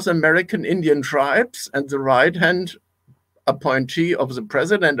North American Indian tribes and the right-hand appointee of the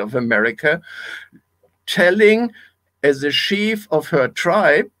President of America, telling as a chief of her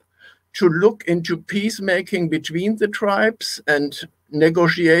tribe to look into peacemaking between the tribes and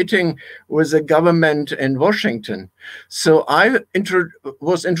negotiating with the government in Washington. So I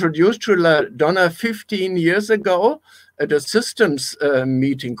was introduced to LaDonna 15 years ago at a systems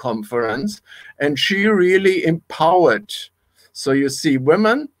meeting conference, and she really empowered. So you see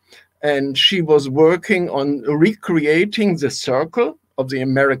women, and she was working on recreating the circle of the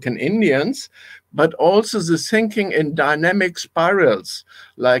American Indians, but also the thinking in dynamic spirals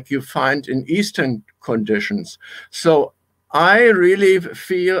like you find in Eastern conditions. So I really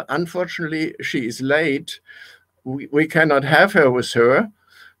feel, unfortunately, she is late. We cannot have her with her,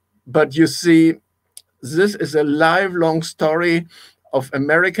 but you see, this is a lifelong story of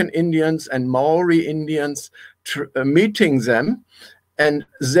American Indians and Maori Indians meeting them. And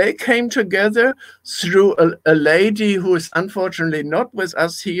they came together through a lady who is unfortunately not with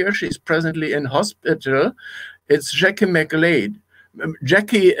us here. She's presently in hospital. It's Jacqueline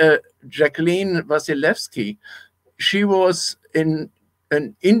Wasilewski. She was in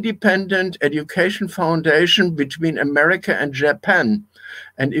an independent education foundation between America and Japan.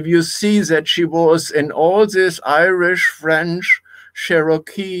 And if you see that she was in all these Irish, French,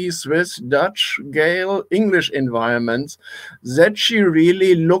 Cherokee, Swiss, Dutch, Gael, English environments, that she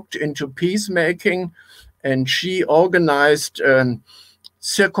really looked into peacemaking, and she organized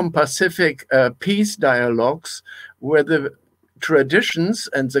circum-Pacific peace dialogues where the traditions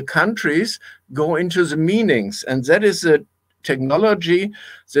and the countries go into the meanings. And that is a technology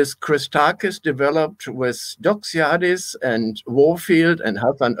this Christakis developed with Doxiadis and Warfield and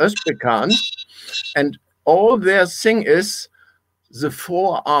Hassan Özbekan. And all their thing is the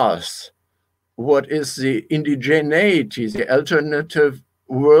 4 R's. What is the indigeneity, the alternative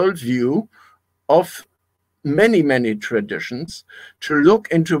worldview of many, many traditions, to look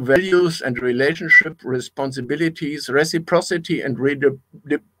into values and relationship, responsibilities, reciprocity and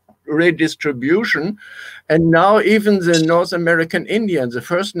redistribution. And now even the North American Indians, the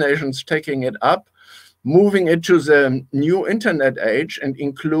First Nations, taking it up, moving into the new internet age and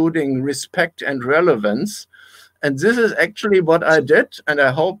including respect and relevance. And this is actually what I did, and I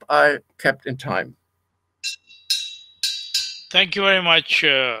hope I kept in time. Thank you very much,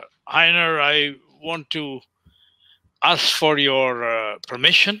 Heiner. I want to ask for your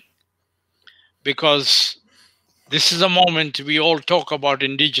permission, because this is a moment we all talk about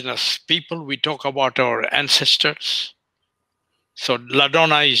indigenous people. We talk about our ancestors. So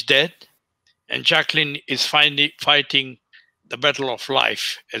LaDonna is dead, and Jacqueline is fighting the battle of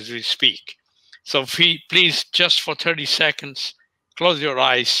life as we speak. So please, just for 30 seconds, close your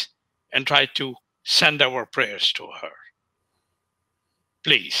eyes and try to send our prayers to her.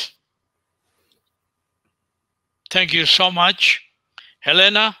 Please. Thank you so much.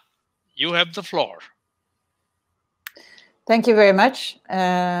 Helena, you have the floor. Thank you very much.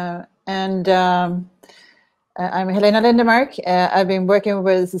 I'm Helena Lindemark. I've been working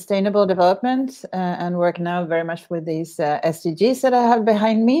with sustainable development and work now very much with these SDGs that I have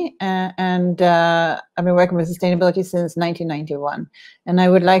behind me. I've been working with sustainability since 1991. And I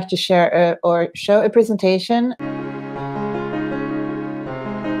would like to share or show a presentation.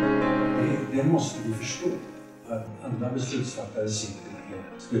 Det måste vi förstå. Att andra beslutsfattare sitter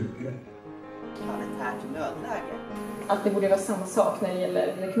i slutgrepp. Att det borde vara samma sak när det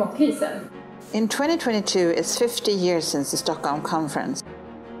gäller klimatkrisen. In 2022, it's 50 years since the Stockholm conference.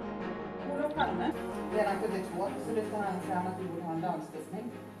 Redan 72 så lyfte han fram att vi borde ha en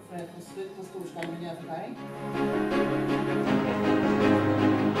lagstiftning för att få slut på storskalig miljöförstöring.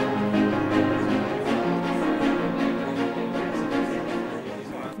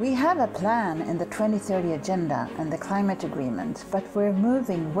 We have a plan in the 2030 agenda and the climate agreement, but we're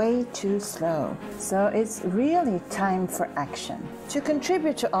moving way too slow. So it's really time for action. To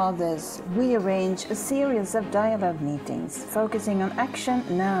contribute to all this, we arrange a series of dialogue meetings focusing on action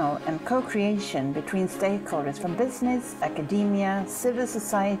now and co-creation between stakeholders from business, academia, civil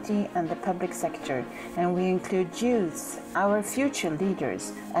society and the public sector. And we include youths, our future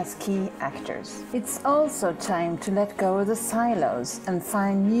leaders, as key actors. It's also time to let go of the silos and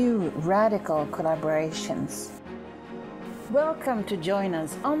find new radical collaborations. Welcome to join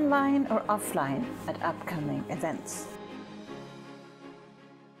us online or offline at upcoming events.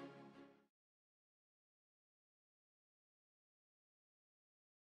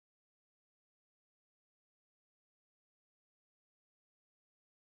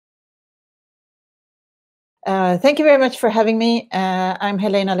 Thank you very much for having me. I'm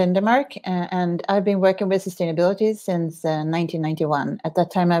Helena Lindemark, and I've been working with sustainability since 1991. At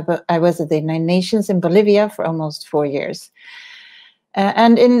that time, I was at the United Nations in Bolivia for almost 4 years.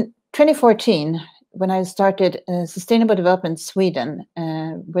 And in 2014, when I started Sustainable Development Sweden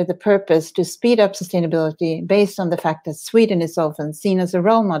with the purpose to speed up sustainability based on the fact that Sweden is often seen as a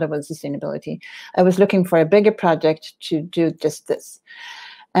role model with sustainability, I was looking for a bigger project to do just this.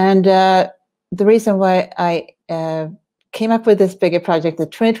 And the reason why I came up with this bigger project, the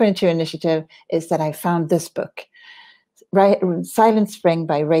 2022 initiative, is that I found this book, Silent Spring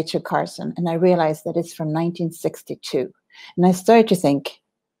by Rachel Carson, and I realized that it's from 1962. And I started to think,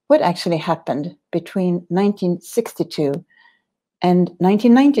 what actually happened between 1962 and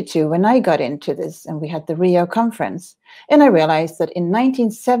 1992 when I got into this and we had the Rio conference? And I realized that in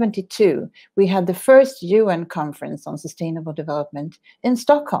 1972, we had the first UN conference on sustainable development in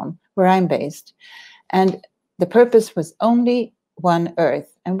Stockholm, where I'm based. And the purpose was only one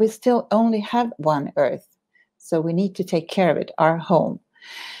Earth, and we still only have one Earth. So we need to take care of it, our home.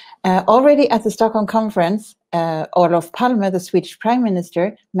 Already at the Stockholm conference, Olof Palme, the Swedish Prime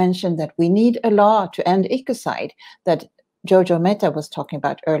Minister, mentioned that we need a law to end ecocide that Jojo Mehta was talking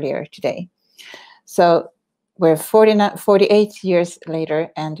about earlier today. So we're 48 years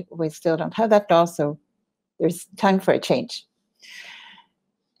later, and we still don't have that law, so there's time for a change.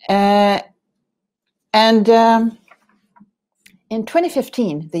 In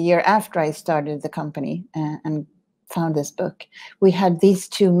 2015, the year after I started the company and found this book, we had these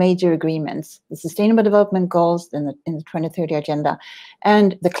two major agreements: the Sustainable Development Goals in the 2030 Agenda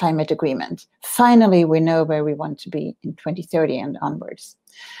and the Climate Agreement. Finally, we know where we want to be in 2030 and onwards.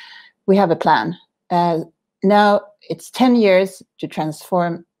 We have a plan. Now it's 10 years to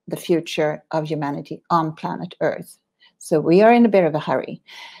transform the future of humanity on planet Earth. So we are in a bit of a hurry.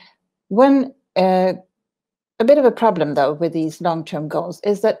 A bit of a problem, though, with these long-term goals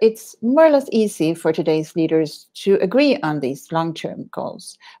is that it's more or less easy for today's leaders to agree on these long-term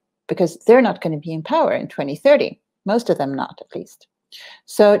goals because they're not going to be in power in 2030, most of them not, at least.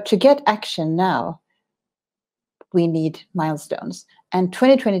 So to get action now, we need milestones. And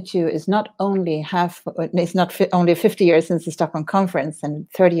 2022 is not only only 50 years since the Stockholm Conference and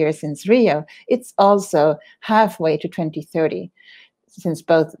 30 years since Rio, it's also halfway to 2030 since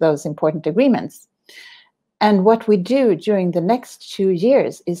both those important agreements. And what we do during the next 2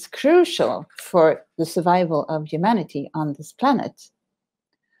 years is crucial for the survival of humanity on this planet.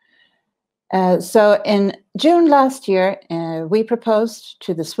 So in June last year, we proposed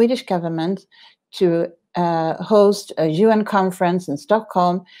to the Swedish government to host a UN conference in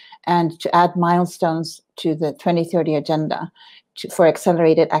Stockholm and to add milestones to the 2030 agenda for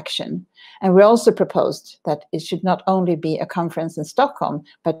accelerated action. And we also proposed that it should not only be a conference in Stockholm,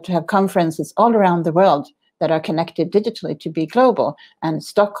 but to have conferences all around the world that are connected digitally to be global. And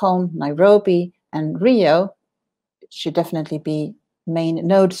Stockholm, Nairobi, and Rio should definitely be main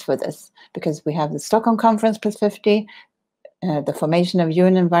nodes for this, because we have the Stockholm Conference plus 50, the formation of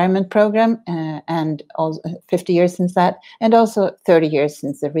UN Environment Program, and also 50 years since that, and also 30 years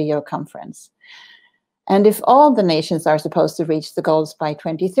since the Rio Conference. And if all the nations are supposed to reach the goals by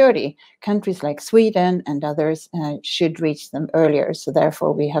 2030, countries like Sweden and others should reach them earlier. So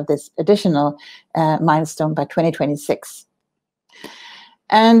therefore, we have this additional milestone by 2026.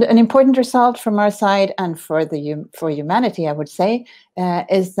 And an important result from our side and for humanity, I would say,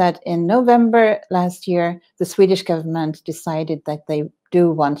 is that in November last year, the Swedish government decided that they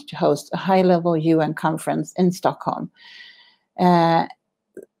do want to host a high-level UN conference in Stockholm.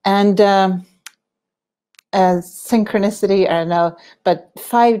 Synchronicity, I don't know, but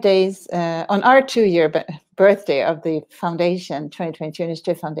 5 days on our 2-year birthday of the foundation, 2022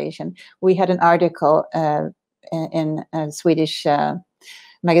 Initiative Foundation, we had an article in a Swedish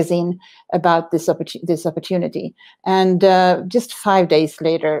magazine about this opportunity. And just 5 days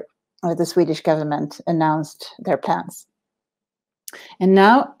later, the Swedish government announced their plans. And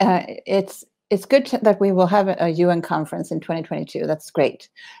now it's good that we will have a UN conference in 2022. That's great.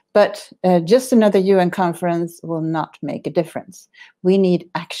 But just another UN conference will not make a difference. We need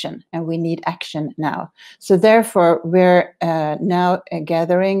action, and we need action now. So therefore, we're now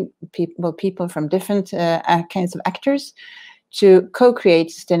gathering people from different kinds of actors to co-create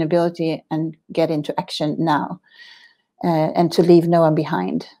sustainability and get into action now, and to leave no one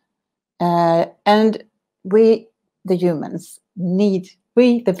behind. And we, the humans,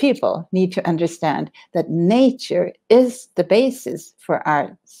 we, the people, need to understand that nature is the basis for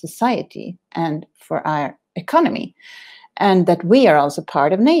our society and for our economy, and that we are also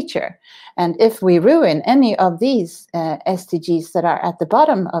part of nature. And if we ruin any of these SDGs that are at the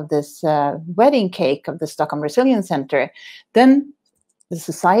bottom of this wedding cake of the Stockholm Resilience Center, then the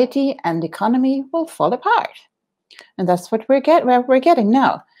society and the economy will fall apart. And that's what we're getting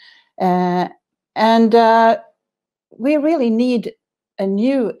now. We really need a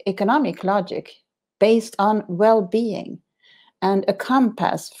new economic logic based on well-being and a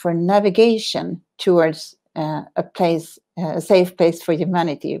compass for navigation towards a safe place for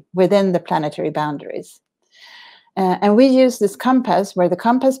humanity within the planetary boundaries. And we use this compass where the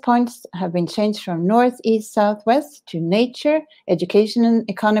compass points have been changed from north, east, south, west to nature, education and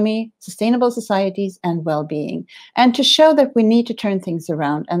economy, sustainable societies, and well-being. And to show that we need to turn things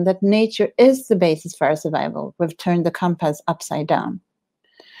around and that nature is the basis for our survival, we've turned the compass upside down.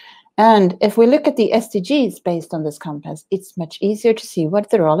 And if we look at the SDGs based on this compass, it's much easier to see what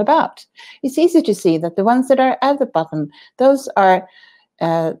they're all about. It's easy to see that the ones that are at the bottom, those are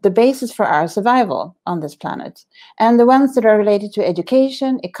the basis for our survival on this planet. And the ones that are related to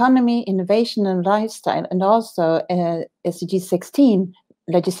education, economy, innovation, and lifestyle, and also SDG 16,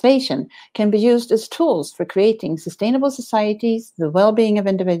 legislation can be used as tools for creating sustainable societies, the well-being of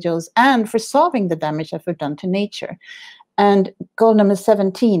individuals, and for solving the damage that we've done to nature. And goal number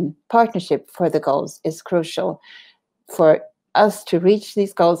 17, partnership for the goals, is crucial for us to reach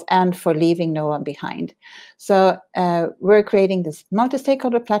these goals and for leaving no one behind. So we're creating this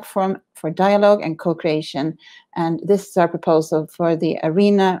multi-stakeholder platform for dialogue and co-creation. And this is our proposal for the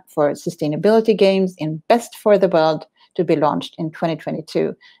arena for sustainability games in Best for the World to be launched in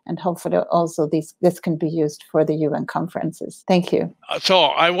 2022. And hopefully also this can be used for the UN conferences. Thank you. So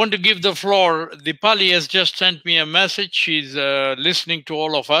I want to give the floor. Dipali has just sent me a message. She's listening to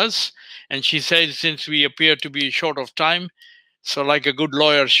all of us. And she says, since we appear to be short of time, so like a good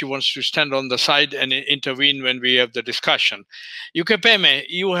lawyer, she wants to stand on the side and intervene when we have the discussion. Yukepeme,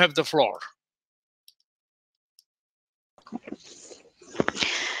 you have the floor.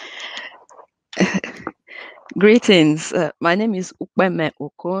 Greetings. My name is Ukpeme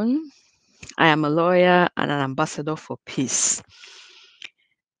Okon. I am a lawyer and an ambassador for peace.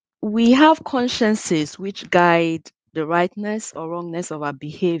 We have consciences which guide the rightness or wrongness of our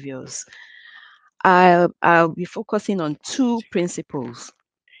behaviors. I'll be focusing on two principles: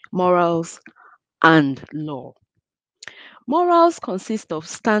 morals and law. Morals consist of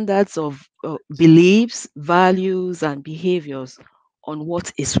standards of beliefs, values, and behaviors on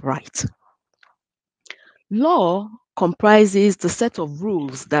what is right. Law comprises the set of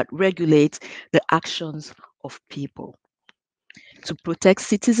rules that regulate the actions of people to protect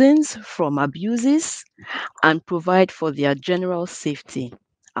citizens from abuses and provide for their general safety,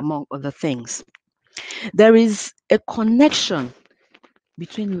 among other things. There is a connection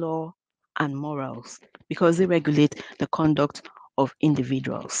between law and morals because they regulate the conduct of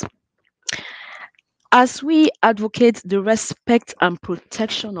individuals. As we advocate the respect and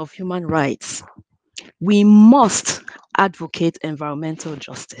protection of human rights, we must advocate environmental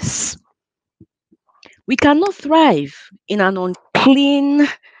justice. We cannot thrive in an unclean,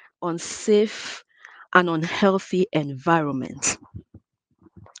 unsafe, and unhealthy environment.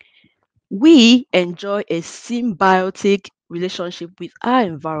 We enjoy a symbiotic relationship with our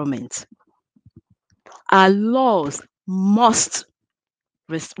environment. Our laws must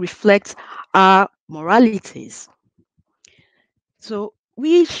reflect our moralities. So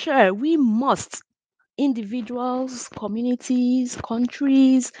we must, individuals, communities,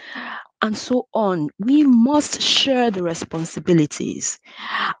 countries, and so on, we must share the responsibilities.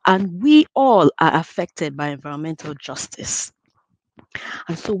 And we all are affected by environmental justice.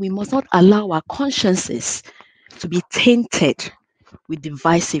 And so we must not allow our consciences to be tainted with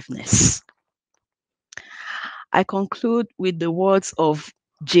divisiveness. I conclude with the words of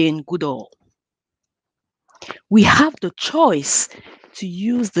Jane Goodall. We have the choice to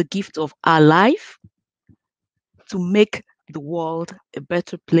use the gift of our life to make the world a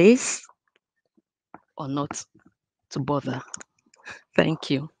better place or not to bother. Thank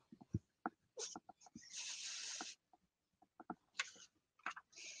you.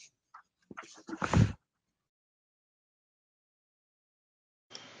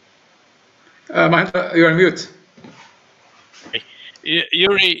 Mahendra, you're on mute.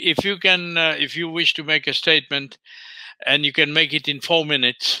 Yuri, if you can, if you wish to make a statement and you can make it in 4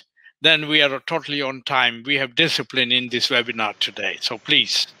 minutes, then we are totally on time. We have discipline in this webinar today. So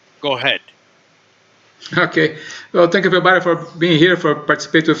please go ahead. Okay. Well, thank you everybody for being here, for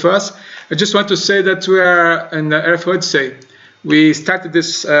participating with us. I just want to say that we are in the Livelihoods. We started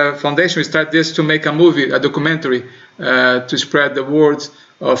this foundation, we started this to make a movie, a documentary, to spread the word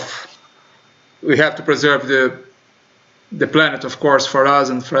of we have to preserve the planet, of course, for us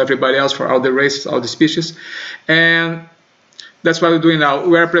and for everybody else, for all the races, all the species. And that's what we're doing now.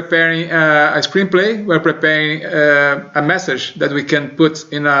 We're preparing a screenplay. We're preparing a message that we can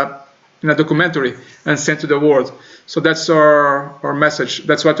put in a documentary and send to the world. So that's our message.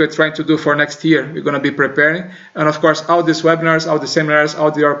 That's what we're trying to do for next year. We're going to be preparing. And of course, all these webinars, all the seminars,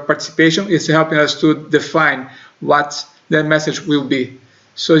 all your participation is helping us to define what the message will be.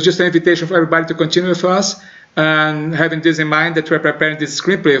 So it's just an invitation for everybody to continue with us and having this in mind that we're preparing this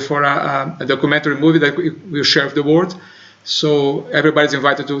screenplay for a documentary movie that we'll share with the world. So everybody's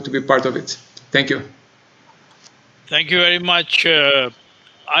invited to be part of it. Thank you. Thank you very much.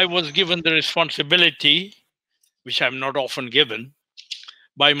 I was given the responsibility, which I'm not often given,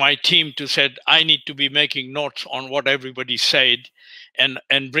 by my team to say I need to be making notes on what everybody said and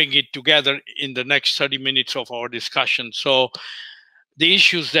bring it together in the next 30 minutes of our discussion. So the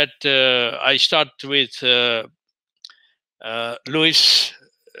issues that I start with, Luis,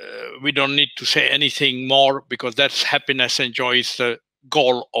 we don't need to say anything more because that's happiness and joy is the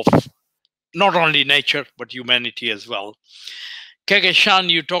goal of not only nature, but humanity as well. Kegeshan,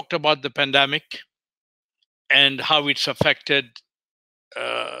 you talked about the pandemic and how it's affected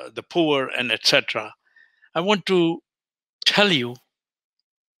the poor and etc. I want to tell you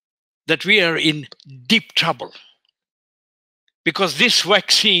that we are in deep trouble because this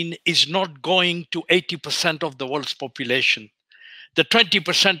vaccine is not going to 80% of the world's population. The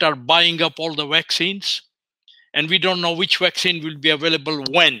 20% are buying up all the vaccines, and we don't know which vaccine will be available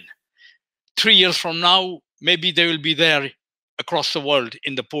when. 3 years from now, maybe they will be there across the world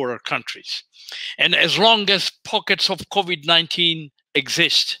in the poorer countries. And as long as pockets of COVID-19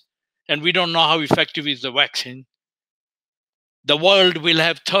 exist, and we don't know how effective is the vaccine, the world will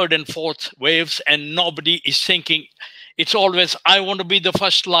have third and fourth waves, and nobody is thinking. It's always, I want to be the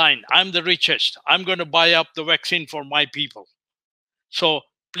first line. I'm the richest. I'm going to buy up the vaccine for my people. So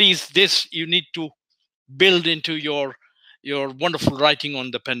please, this you need to build into your wonderful writing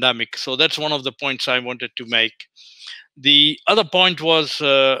on the pandemic. So that's one of the points I wanted to make. The other point was,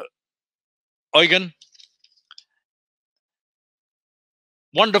 Eugen,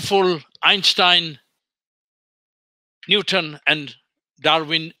 wonderful Einstein, Newton, and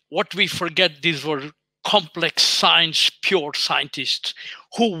Darwin. What we forget, these were complex science, pure scientists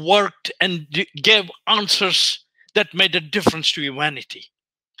who worked and gave answers that made a difference to humanity.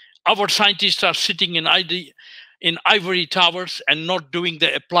 Our scientists are sitting in ivory towers and not doing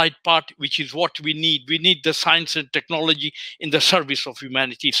the applied part, which is what we need. We need the science and technology in the service of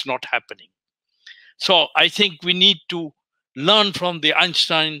humanity. It's not happening. So I think we need to learn from the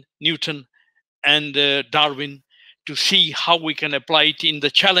Einstein, Newton, and Darwin to see how we can apply it in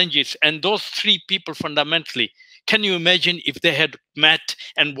the challenges. And those three people fundamentally, can you imagine if they had met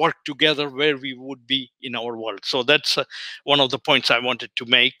and worked together, where we would be in our world? So that's one of the points I wanted to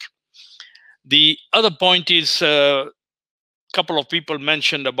make. The other point is a couple of people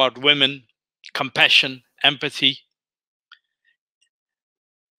mentioned about women, compassion, empathy.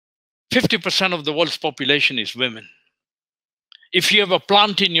 50% of the world's population is women. If you have a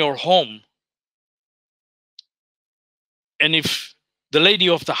plant in your home, and if the lady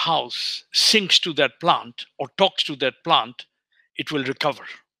of the house sings to that plant or talks to that plant, it will recover.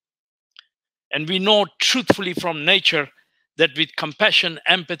 And we know truthfully from nature that with compassion,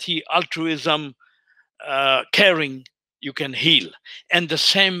 empathy, altruism, caring, you can heal. And the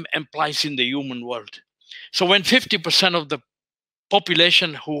same applies in the human world. So when 50% of the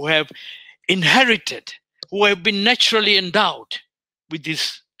population who have inherited, who have been naturally endowed with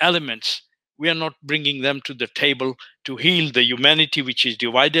these elements, we are not bringing them to the table to heal the humanity which is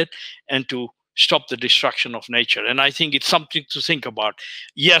divided and to stop the destruction of nature. And I think it's something to think about.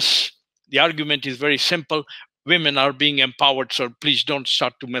 Yes, the argument is very simple. Women are being empowered, so please don't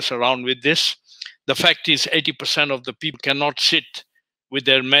start to mess around with this. The fact is 80% of the people cannot sit with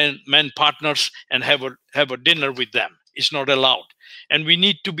their men partners and have a dinner with them. It's not allowed. And we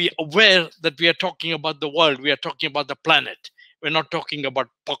need to be aware that we are talking about the world. We are talking about the planet. We're not talking about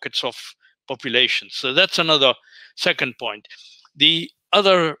pockets of population. So that's another second point. The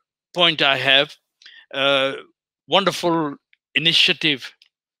other point I have, wonderful initiative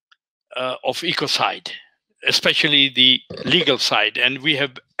of ecocide, especially the legal side. And we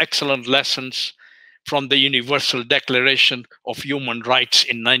have excellent lessons from the Universal Declaration of Human Rights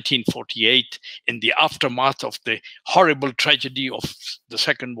in 1948 in the aftermath of the horrible tragedy of the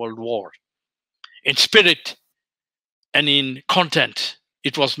Second World War. In spirit and in content,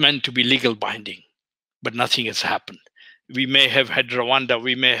 it was meant to be legal binding, but nothing has happened. We may have had Rwanda,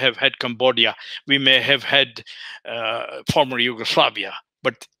 we may have had Cambodia, we may have had former Yugoslavia,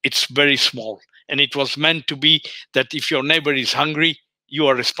 but it's very small. And it was meant to be that if your neighbor is hungry, you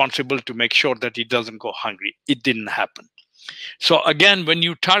are responsible to make sure that he doesn't go hungry. It didn't happen. So again, when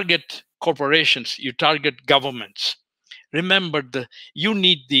you target corporations, you target governments, remember you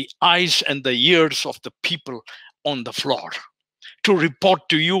need the eyes and the ears of the people on the floor to report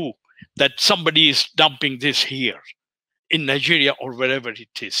to you that somebody is dumping this here in Nigeria or wherever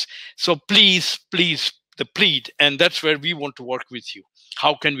it is. So please, please, the plead, and that's where we want to work with you.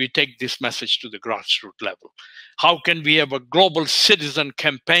 How can we take this message to the grassroots level? How can we have a global citizen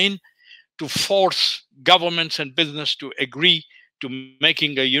campaign to force governments and business to agree to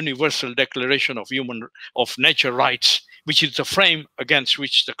making a universal declaration of nature rights, which is the frame against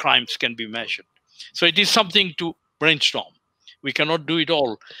which the crimes can be measured? So it is something to brainstorm. We cannot do it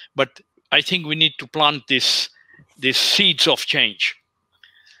all, but I think we need to plant these seeds of change.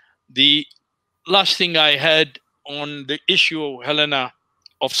 The last thing I had on the issue, Helena,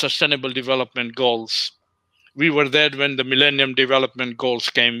 of Sustainable Development Goals. We were there when the Millennium Development Goals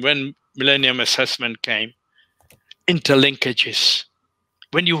came, when Millennium Assessment came. Interlinkages.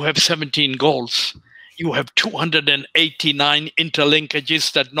 When you have 17 goals, you have 289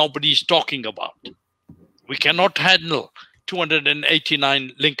 interlinkages that nobody is talking about. We cannot handle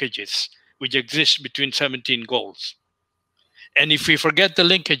 289 linkages which exist between 17 goals. And if we forget the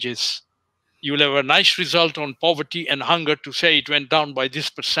linkages, you will have a nice result on poverty and hunger to say it went down by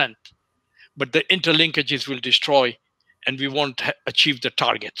this %. But the interlinkages will destroy and we won't achieve the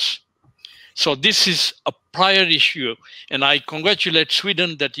targets. So this is a prior issue, and I congratulate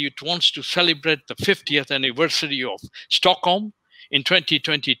Sweden that it wants to celebrate the 50th anniversary of Stockholm in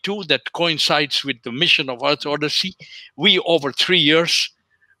 2022. That coincides with the mission of Earth Odyssey. We, over 3 years,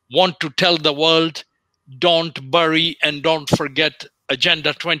 want to tell the world, don't bury and don't forget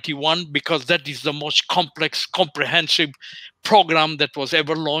Agenda 21, because that is the most complex, comprehensive program that was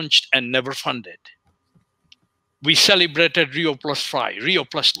ever launched and never funded. We celebrated Rio plus 5, Rio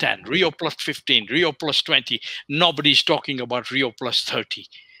plus 10, Rio plus 15, Rio plus 20. Nobody's talking about Rio plus 30.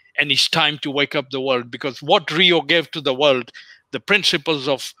 And it's time to wake up the world, because what Rio gave to the world, the principles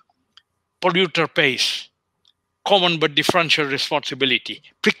of polluter pays, common but differential responsibility,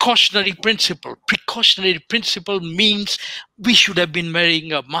 precautionary principle. Precautionary principle means we should have been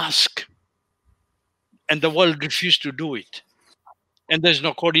wearing a mask. And the world refused to do it. And there's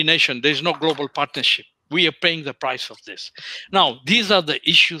no coordination, there's no global partnership. We are paying the price of this. Now, these are the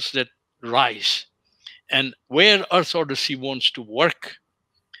issues that rise. And where Earth Odyssey wants to work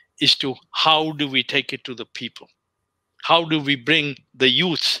is to how do we take it to the people? How do we bring the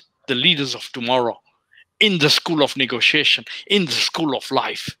youth, the leaders of tomorrow, in the school of negotiation, in the school of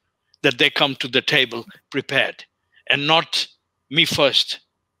life, that they come to the table prepared and not me first,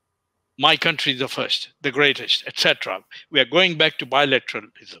 my country the first, the greatest, etc. We are going back to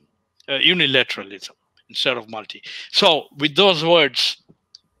bilateralism, unilateralism, instead of multi. So with those words,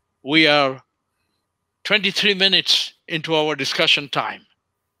 we are 23 minutes into our discussion time.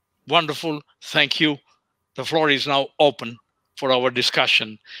 Wonderful, thank you. The floor is now open for our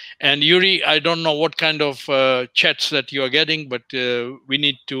discussion. And Yuri, I don't know what kind of chats that you are getting, but we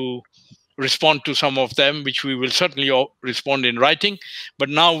need to respond to some of them, which we will certainly respond in writing. But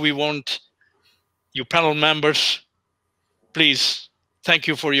now we want you panel members, please, thank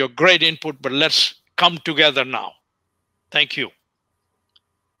you for your great input, but let's come together now. Thank you.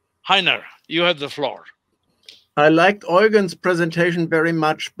 Heiner, you have the floor. I liked Eugen's presentation very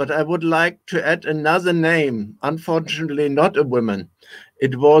much, but I would like to add another name, unfortunately not a woman.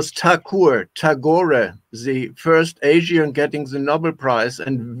 It was Tagore, the first Asian getting the Nobel Prize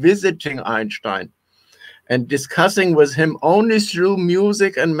and visiting Einstein and discussing with him only through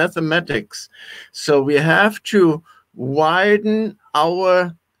music and mathematics. So we have to widen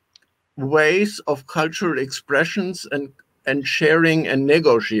our ways of cultural expressions and sharing and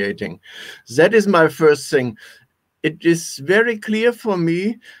negotiating. That is my first thing. It is very clear for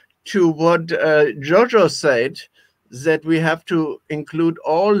me to what Jojo said, that we have to include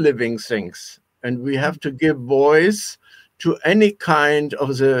all living things and we have to give voice to any kind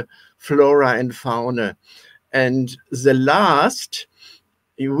of the flora and fauna. And the last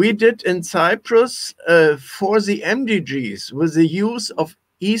we did in Cyprus for the MDGs with the use of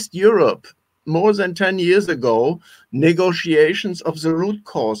East Europe more than 10 years ago, negotiations of the root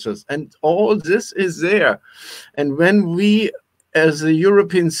causes, and all this is there. And when we, as the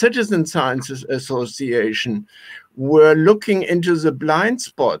European Citizen Sciences Association, were looking into the blind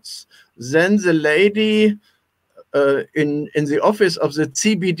spots, then the lady in the office of the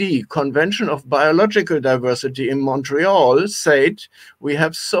CBD, Convention of Biological Diversity in Montreal, said, we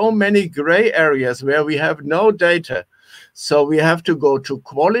have so many gray areas where we have no data. So we have to go to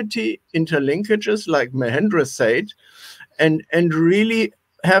quality interlinkages, like Mahendra said, and really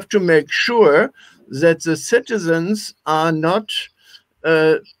have to make sure that the citizens are not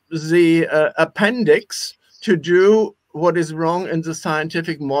the appendix to do what is wrong in the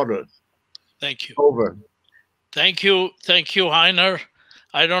scientific model. Thank you. Over. Thank you, Heiner.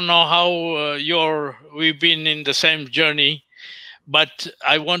 I don't know how we've been in the same journey, but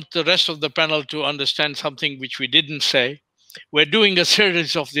I want the rest of the panel to understand something which we didn't say. We're doing a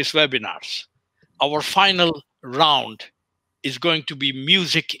series of these webinars. Our final round is going to be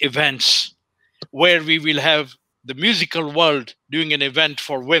music events, where we will have the musical world doing an event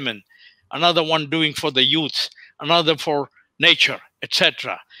for women, another one doing for the youth, another for nature,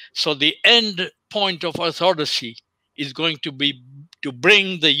 etc. So the end point of Earth Odyssey is going to be to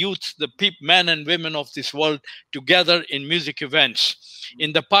bring the youth, the men and women of this world together in music events.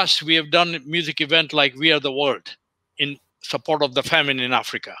 In the past, we have done music event like We Are the World in support of the famine in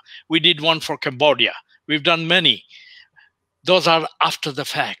Africa. We did one for Cambodia. We've done many. Those are after the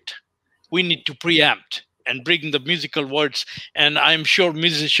fact. We need to preempt and bring the musical words. And I'm sure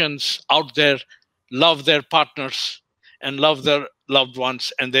musicians out there love their partners and love their loved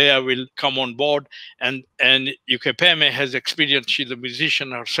ones, and they will come on board. And Yukepeme has experienced, she's a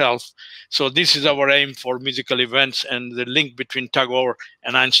musician herself. So this is our aim for musical events, and the link between Tagore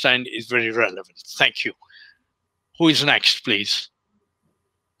and Einstein is very relevant. Thank you. Who is next, please?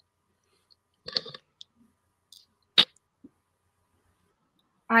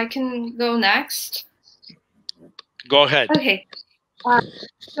 I can go next. Go ahead. Okay.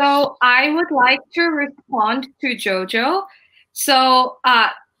 So I would like to respond to Jojo. So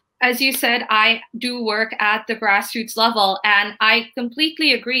as you said, I do work at the grassroots level, and I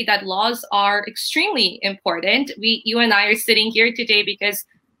completely agree that laws are extremely important. You and I are sitting here today because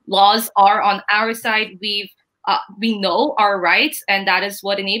laws are on our side. We know our rights, and that is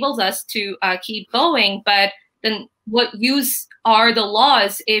what enables us to keep going. But then what use are the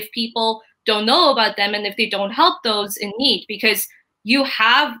laws if people don't know about them and if they don't help those in need? Because you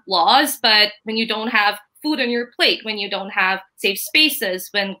have laws, but when you don't have food on your plate, when you don't have safe spaces,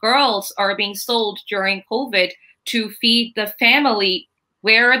 when girls are being sold during COVID to feed the family,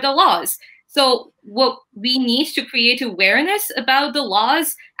 where are the laws? So what we need to create awareness about the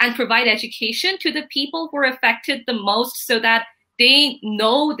laws and provide education to the people who are affected the most, so that they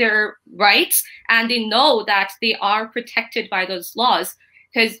know their rights and they know that they are protected by those laws.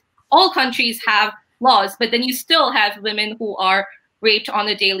 Because all countries have laws, but then you still have women who are raped on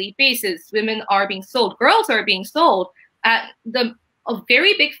a daily basis. Women are being sold. Girls are being sold. A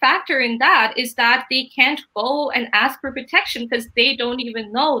very big factor in that is that they can't go and ask for protection because they don't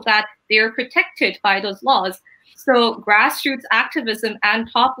even know that they're protected by those laws. So grassroots activism and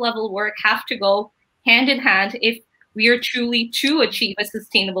top-level work have to go hand in hand if we are truly to achieve a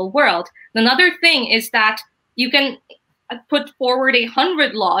sustainable world. Another thing is that you can put forward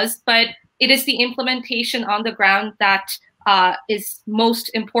 100 laws, but it is the implementation on the ground that is most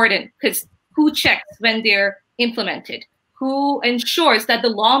important, because who checks when they're implemented? Who ensures that the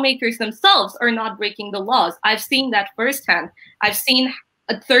lawmakers themselves are not breaking the laws? I've seen that firsthand. I've seen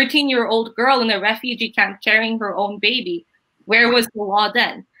a 13-year-old girl in a refugee camp carrying her own baby. Where was the law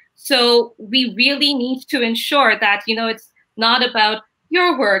then? So we really need to ensure that, it's not about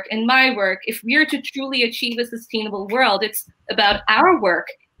your work and my work. If we're to truly achieve a sustainable world, it's about our work.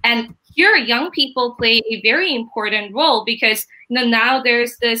 And here, young people play a very important role, because now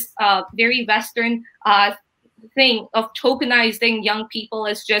there's this very Western thing of tokenizing young people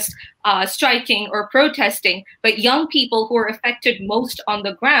as just striking or protesting. But young people who are affected most on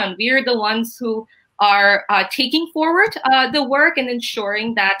the ground, we are the ones who are taking forward the work and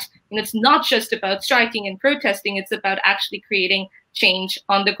ensuring that it's not just about striking and protesting, it's about actually creating change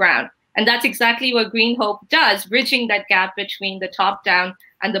on the ground. And that's exactly what Green Hope does, bridging that gap between the top-down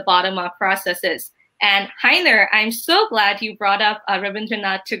and the bottom-up processes. And Heiner, I'm so glad you brought up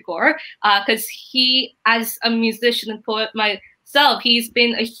Rabindranath Tagore, because he, as a musician and poet myself, he's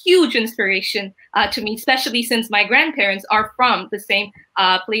been a huge inspiration to me, especially since my grandparents are from the same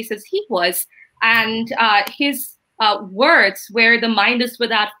place as he was. And his words, where the mind is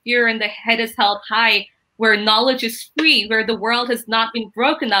without fear and the head is held high, where knowledge is free, where the world has not been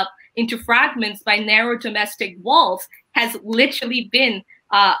broken up into fragments by narrow domestic walls, has literally been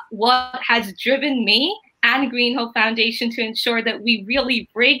what has driven me and Green Hope Foundation to ensure that we really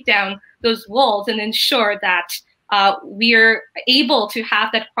break down those walls and ensure that we're able to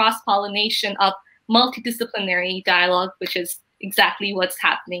have that cross-pollination of multidisciplinary dialogue, which is exactly what's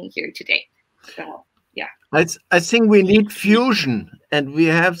happening here today. So, yeah. I think we need fusion, and we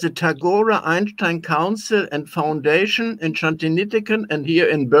have the Tagore Einstein Council and Foundation in Shantiniketan and here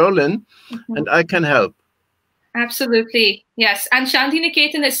in Berlin, and I can help. Absolutely, yes. And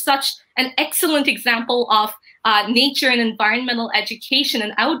Shantiniketan is such an excellent example of nature and environmental education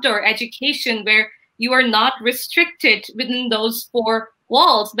and outdoor education, where you are not restricted within those four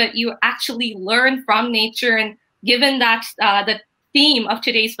walls, but you actually learn from nature. And given that the theme of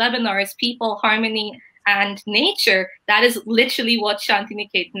today's webinar is people, harmony, and nature, that is literally what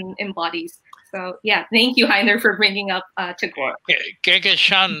Shantiniketan embodies. So yeah, thank you, Heiner, for bringing up Tagore. Keke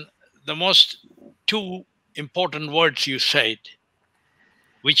Shan, the most two important words you said,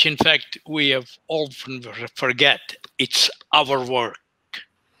 which in fact we have often forget, it's our work.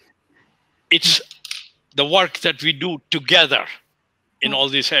 It's the work that we do together in all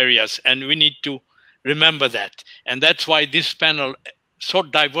these areas, and we need to remember that. And that's why this panel, so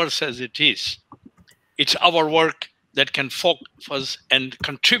diverse as it is, it's our work that can focus and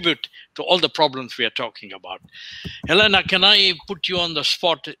contribute to all the problems we are talking about. Helena, can I put you on the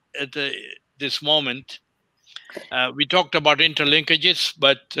spot at this moment? We talked about interlinkages,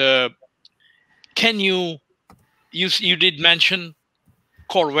 but can you did mention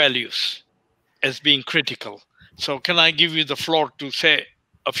core values. as being critical. So can I give you the floor to say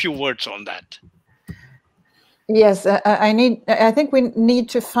a few words on that? Yes, I think we need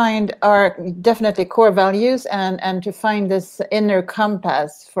to find our definitely core values and to find this inner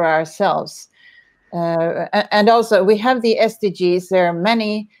compass for ourselves. And also we have the SDGs. There are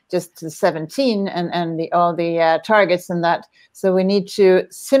many, just 17, and all the targets and that. So we need to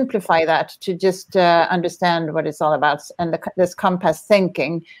simplify that to just understand what it's all about, and this compass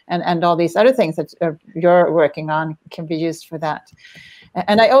thinking and all these other things that you're working on can be used for that.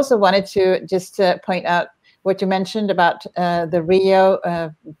 And I also wanted to just point out what you mentioned about the Rio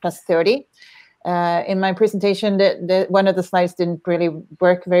 +30. In my presentation, one of the slides didn't really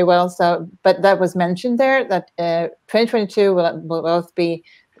work very well. So, but that was mentioned there, that 2022 will both be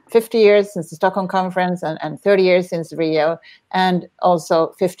 50 years since the Stockholm Conference and 30 years since Rio, and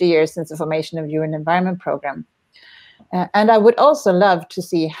also 50 years since the formation of UN Environment Program. And I would also love to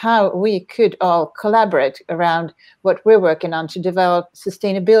see how we could all collaborate around what we're working on to develop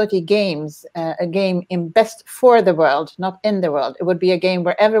sustainability games, a game in best for the world, not in the world. It would be a game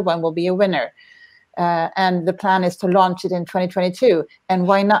where everyone will be a winner. And the plan is to launch it in 2022. And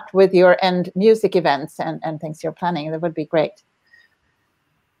why not with your end music events and things you're planning? That would be great.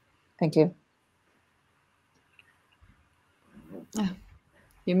 Thank you. Oh,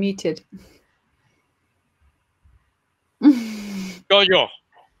 you're muted. Jojo,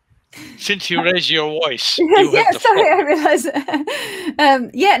 since you raised your voice, you yeah, have the sorry, floor. I realised.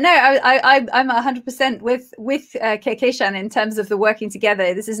 Yeah, no, I'm 100% with Keishan in terms of the working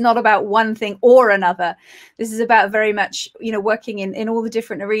together. This is not about one thing or another. This is about very much, working in all the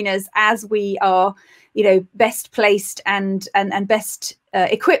different arenas as we are, best placed and best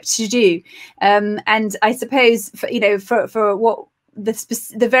equipped to do. And I suppose, for what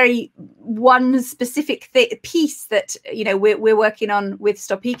the very one specific piece that we're working on with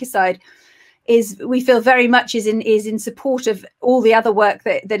Stop Ecocide is, we feel very much is in support of all the other work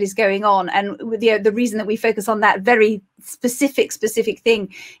that is going on. And the reason that we focus on that very specific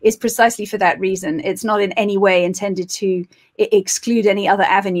thing is precisely for that reason. It's not in any way intended to exclude any other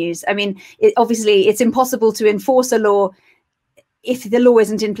avenues. I mean, obviously it's impossible to enforce a law if the law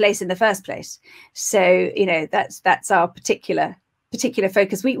isn't in place in the first place. So that's our particular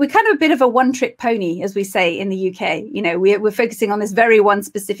focus. We're kind of a bit of a one-trick pony, as we say in the UK. We're focusing on this very one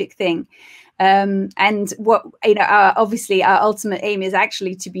specific thing, and what obviously our ultimate aim is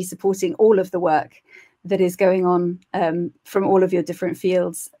actually to be supporting all of the work that is going on from all of your different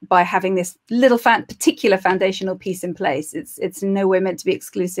fields by having this little particular foundational piece in place. It's in no way meant to be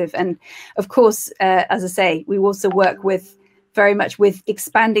exclusive, and of course, as I say, we also work very much with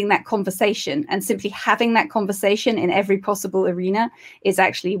expanding that conversation, and simply having that conversation in every possible arena is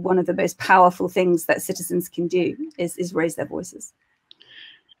actually one of the most powerful things that citizens can do, is raise their voices.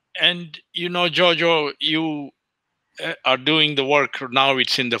 And Jojo, you are doing the work now,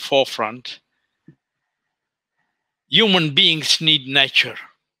 it's in the forefront. Human beings need nature.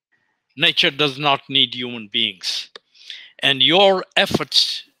 Nature does not need human beings. And your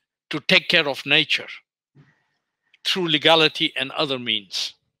efforts to take care of nature through legality and other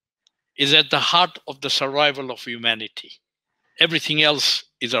means is at the heart of the survival of humanity. Everything else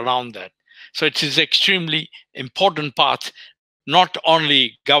is around that. So it is extremely important part, not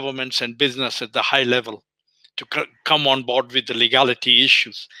only governments and business at the high level to come on board with the legality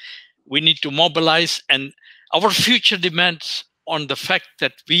issues. We need to mobilize, and our future demands on the fact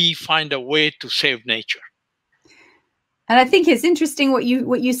that we find a way to save nature. And I think it's interesting what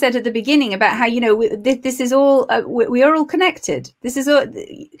you said at the beginning about how this is all we are all connected. This is all,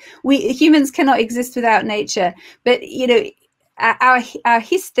 humans cannot exist without nature. But the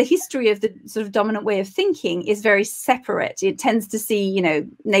history of the sort of dominant way of thinking is very separate. It tends to see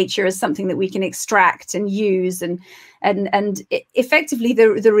nature as something that we can extract and use, and effectively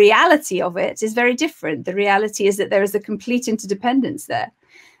the reality of it is very different. The reality is that there is a complete interdependence there,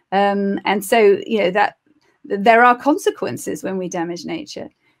 and so that there are consequences when we damage nature,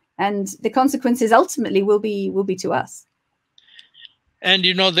 and the consequences ultimately will be to us. And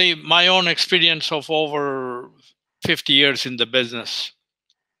my own experience of over 50 years in the business,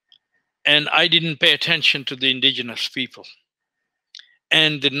 and I didn't pay attention to the indigenous people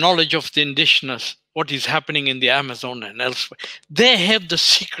and the knowledge of the indigenous, what is happening in the Amazon and elsewhere. They have the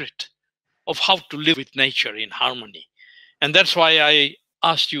secret of how to live with nature in harmony. And that's why I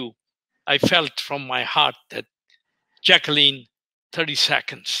asked you, I felt from my heart that Jacqueline, 30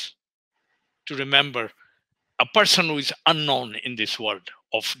 seconds to remember a person who is unknown in this world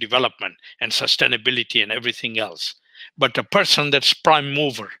of development and sustainability and everything else, but a person that's prime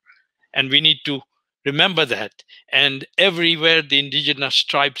mover. And we need to remember that. And everywhere the indigenous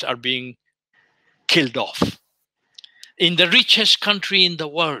tribes are being killed off. In the richest country in the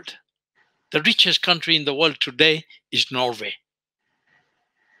world today is Norway.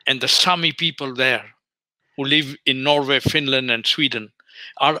 And the Sami people there who live in Norway, Finland, and Sweden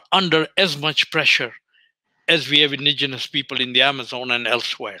are under as much pressure as we have indigenous people in the Amazon and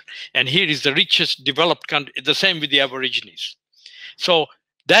elsewhere. And here is the richest developed country, the same with the Aborigines. So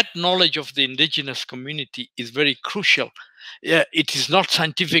that knowledge of the indigenous community is very crucial. It is not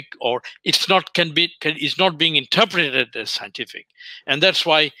scientific, or it's not being interpreted as scientific. And that's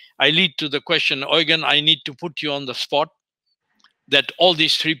why I lead to the question, Eugen, I need to put you on the spot, that all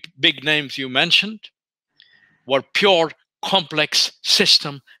these three big names you mentioned were pure complex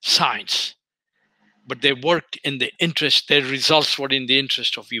system science. But they worked in the interest, their results were in the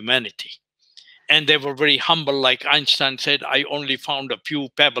interest of humanity. And they were very humble, like Einstein said, I only found a few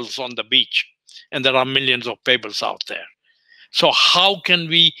pebbles on the beach, and there are millions of pebbles out there. So how can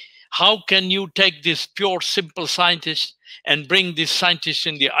you take this pure, simple scientist and bring this scientist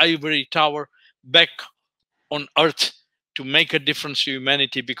in the ivory tower back on Earth to make a difference to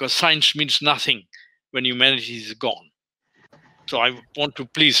humanity? Because science means nothing when humanity is gone. So I want to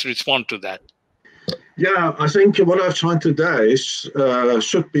please respond to that. Yeah, I think what I've tried today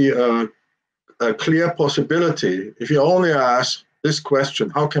should be a clear possibility. If you only ask this question,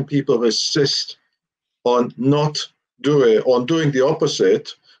 how can people resist on not doing the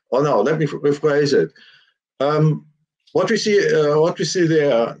opposite? Or no, let me rephrase it. What we see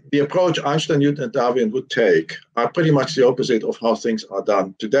there, the approach Einstein, Newton, and Darwin would take are pretty much the opposite of how things are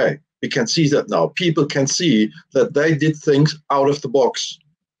done today. We can see that now. People can see that they did things out of the box.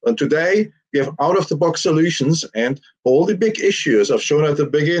 And today, we have out-of-the-box solutions, and all the big issues I've shown at the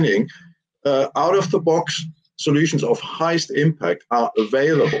beginning, out-of-the-box solutions of highest impact are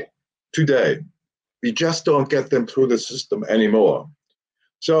available today. We just don't get them through the system anymore.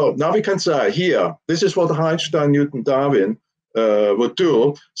 So now we can say, here, this is what Einstein, Newton, Darwin would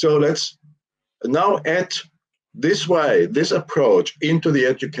do. So let's now add this approach into the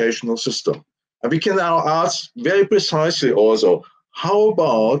educational system. And we can now ask very precisely also, how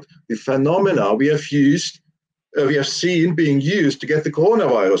about the phenomena we have seen being used to get the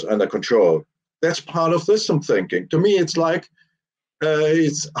coronavirus under control? That's part of system thinking. To me, it's like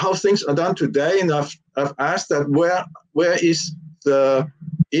it's how things are done today, and I've asked that where is the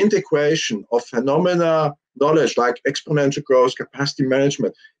integration of phenomena knowledge like exponential growth, capacity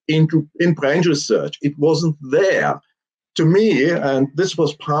management in brain research? It wasn't there. To me, and this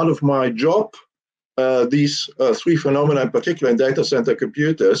was part of my job, these three phenomena, in particular in data center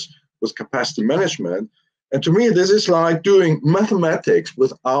computers, was capacity management. And to me, this is like doing mathematics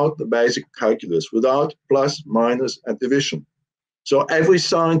without the basic calculus, without plus, minus, and division. So every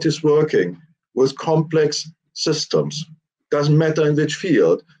scientist working with complex systems, doesn't matter in which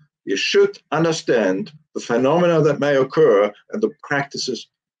field, you should understand the phenomena that may occur and the practices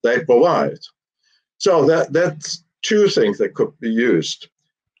they provide. So that's two things that could be used.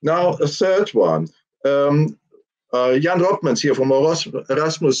 Now, a third one. Jan Rotmans here from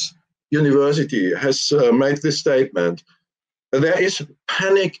Erasmus University has made this statement. There is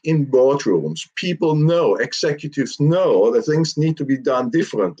panic in boardrooms. People know, executives know that things need to be done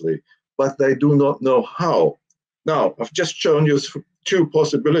differently, but they do not know how. Now, I've just shown you two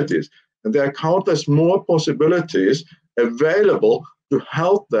possibilities, and there are countless more possibilities available to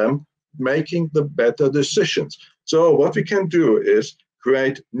help them making the better decisions. So what we can do is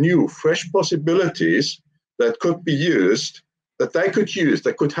create new, fresh possibilities that could be used, that they could use,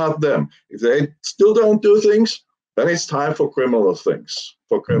 that could help them. If they still don't do things, then it's time for criminal things,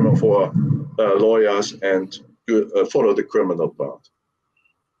 for lawyers, and to follow the criminal path.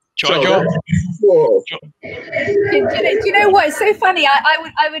 Giorgio? Do you know what? It's so funny.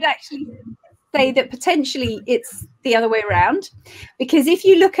 I would actually say that potentially it's the other way around, because if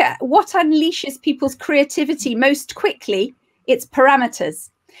you look at what unleashes people's creativity most quickly, it's parameters.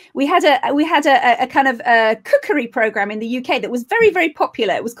 We had a kind of a cookery program in the UK that was very, very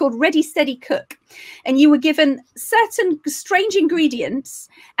popular. It was called Ready, Steady, Cook. And you were given certain strange ingredients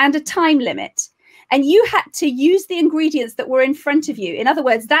and a time limit. And you had to use the ingredients that were in front of you. In other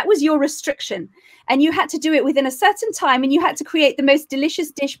words, that was your restriction. And you had to do it within a certain time, and you had to create the most delicious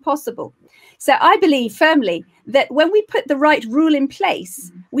dish possible. So I believe firmly that when we put the right rule in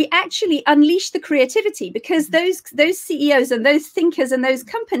place, we actually unleash the creativity, because those CEOs and those thinkers and those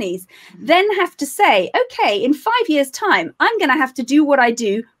companies then have to say, okay, in 5 years' time, I'm going to have to do what I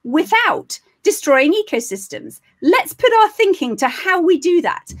do without destroying ecosystems. Let's put our thinking to how we do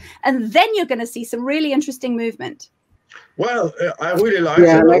that. And then you're going to see some really interesting movement. Well, I really like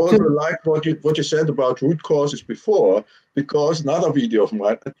Yeah, that. I like also to... like what you said about root causes before, because another video of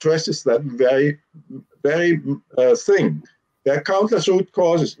mine addresses that very thing. There are countless root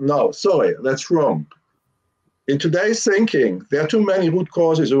causes. No, sorry, that's wrong. In today's thinking, there are too many root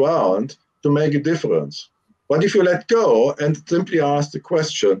causes around to make a difference. But if you let go and simply ask the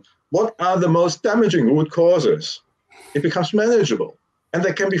question, what are the most damaging root causes? It becomes manageable. And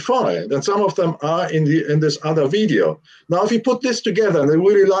they can be found, and some of them are in this other video. Now, if you put this together, and I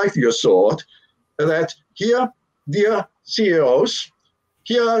really like your thought, that here, dear CEOs,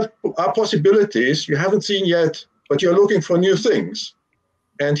 here are possibilities you haven't seen yet, but you're looking for new things.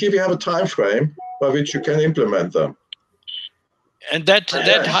 And here we have a time frame by which you can implement them. And that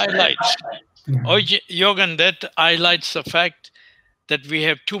highlights, Jürgen, that highlights the fact that we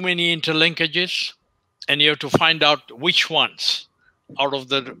have too many interlinkages, and you have to find out which ones out of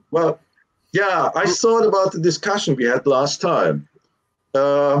the... Well, yeah, I thought about the discussion we had last time.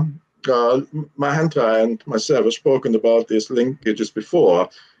 Mahendra and myself have spoken about these linkages before.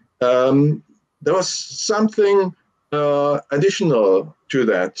 There was something additional to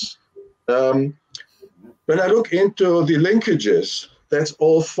that. When I look into the linkages, that's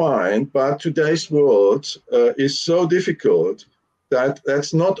all fine, but today's world is so difficult that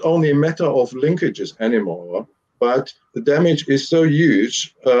that's not only a matter of linkages anymore, but the damage is so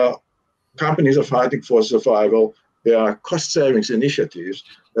huge. Companies are fighting for survival. There are cost savings initiatives,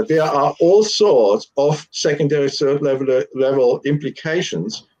 that there are all sorts of secondary, third level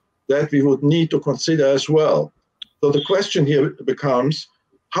implications that we would need to consider as well. So the question here becomes,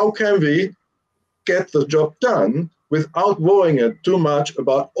 how can we get the job done without worrying too much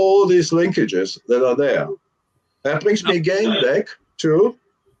about all these linkages that are there? That brings me again back to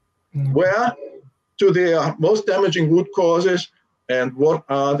where to the most damaging root causes and what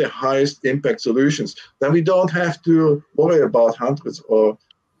are the highest impact solutions. Then we don't have to worry about hundreds or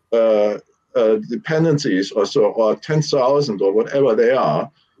dependencies or so, or 10,000 or whatever they are.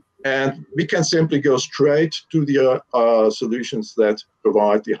 And we can simply go straight to the solutions that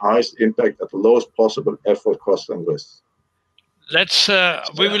provide the highest impact at the lowest possible effort, cost, and risk. Let's,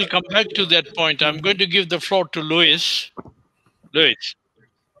 we will come back to that point. I'm going to give the floor to Luis. Luis.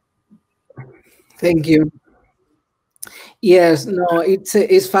 Thank you. Yes, no,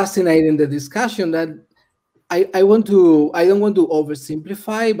 it's fascinating, the discussion that I don't want to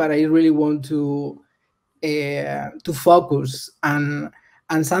oversimplify, but I really want to focus on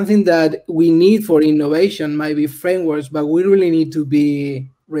something that we need for innovation might be frameworks, but we really need to be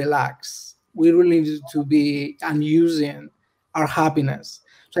relaxed. We really need to be using our happiness.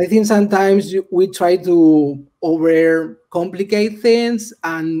 So I think sometimes we try to overcomplicate things,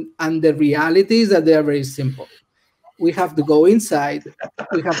 and the reality is that they are very simple. We have to go inside.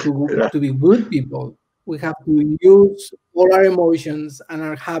 We have to be good people. We have to use all our emotions and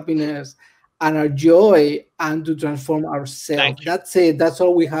our happiness and our joy and to transform ourselves. That's it. That's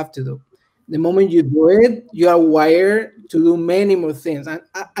all we have to do. The moment you do it, you are wired to do many more things.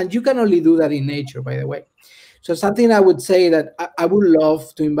 And you can only do that in nature, by the way. So something I would say that I would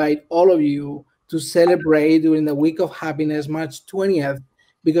love to invite all of you to celebrate during the Week of Happiness, March 20th,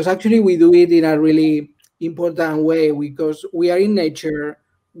 because actually we do it in a really important way, because we are in nature,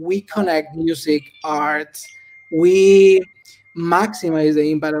 we connect music, art, we maximize the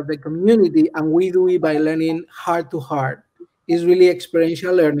impact of the community, and we do it by learning heart to heart. It's really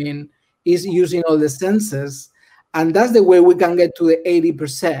experiential learning, is using all the senses, and that's the way we can get to the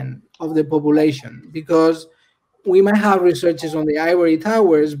 80% of the population, because we might have researches on the ivory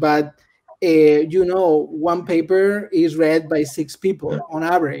towers, but you know, one paper is read by 6 people on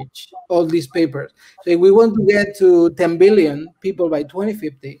average, all these papers. So if we want to get to 10 billion people by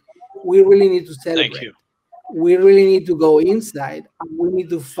 2050, we really need to celebrate. Thank you. We really need to go inside, and we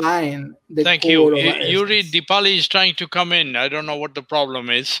need to find the Thank core you. of our Yuri essence. Dipali is trying to come in. I don't know what the problem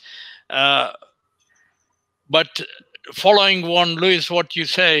is. But following on, Luis, what you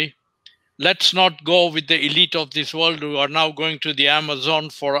say, let's not go with the elite of this world who are now going to the Amazon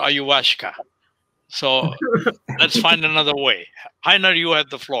for ayahuasca. So let's find another way. Heiner, you have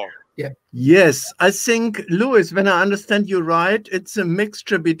the floor. Yeah. Yes, I think, Luis, when I understand you right, it's a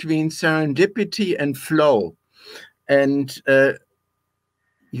mixture between serendipity and flow. And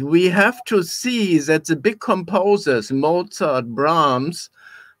we have to see that the big composers, Mozart, Brahms,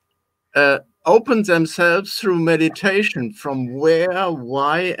 open themselves through meditation from where,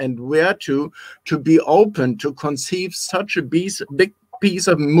 why, and where to be open to conceive such a big piece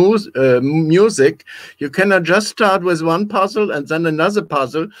of music. You cannot just start with one puzzle and then another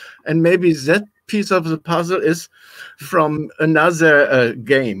puzzle, and maybe that piece of the puzzle is from another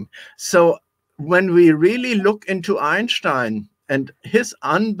game. So when we really look into Einstein and his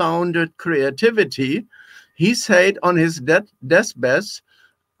unbounded creativity, he said on his deathbed,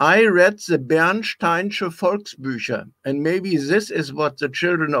 I read the Bernsteinsche Volksbücher, and maybe this is what the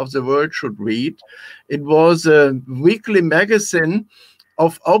children of the world should read. It was a weekly magazine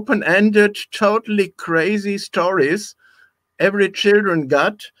of open-ended, totally crazy stories every children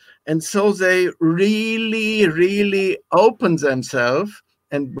got, and so they really, really open themselves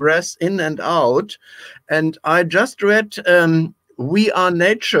and breath in and out. And I just read We Are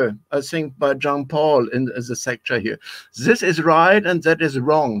Nature, I think, by Jean-Paul in the section here. This is right and that is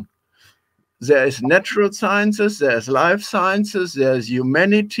wrong. There is natural sciences, there's life sciences, there's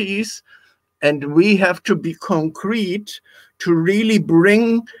humanities, and we have to be concrete to really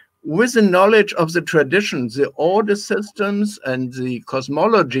bring, with the knowledge of the traditions, the order systems and the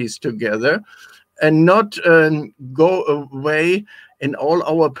cosmologies together, and not go away in all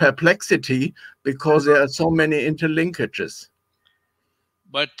our perplexity because there are so many interlinkages.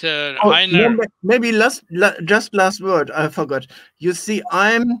 But Heiner, maybe just last word, I forgot. You see,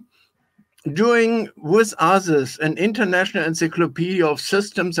 I'm doing with others an international encyclopedia of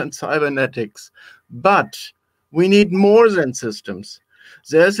systems and cybernetics, but we need more than systems.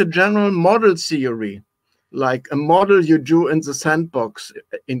 There's a general model theory, like a model you do in the sandbox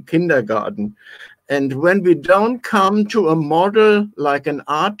in kindergarten. And when we don't come to a model like an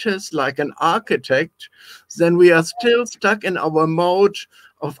artist, like an architect, then we are still stuck in our mode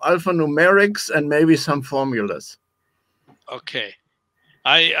of alphanumerics and maybe some formulas. Okay.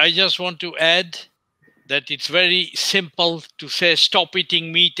 I just want to add that it's very simple to say stop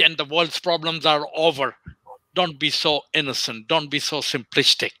eating meat and the world's problems are over. Don't be so innocent. Don't be so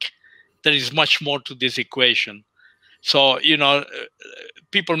simplistic. There is much more to this equation. So, you know,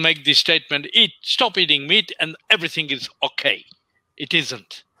 people make this statement, stop eating meat and everything is okay. It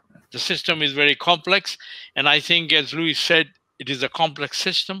isn't. The system is very complex. And I think, as Louis said, it is a complex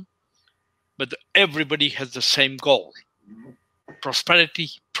system, but everybody has the same goal: prosperity,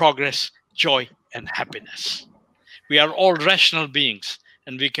 progress, joy, and happiness. We are all rational beings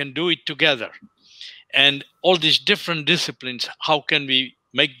and we can do it together. And all these different disciplines, how can we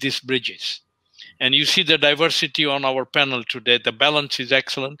make these bridges? And you see the diversity on our panel today. The balance is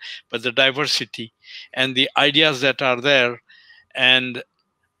excellent, but the diversity and the ideas that are there. And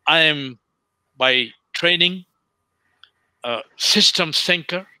I am, by training, a systems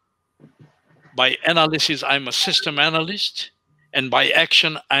thinker. By analysis, I'm a system analyst. And by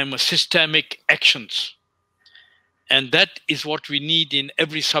action, I'm a systemic actions. And that is what we need in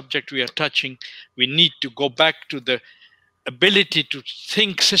every subject we are touching. We need to go back to the ability to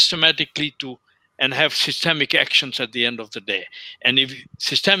think systematically and have systemic actions at the end of the day. And if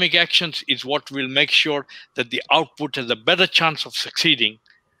systemic actions is what will make sure that the output has a better chance of succeeding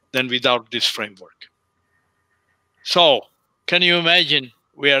than without this framework. So, can you imagine?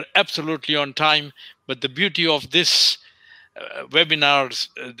 We are absolutely on time, but the beauty of this webinars,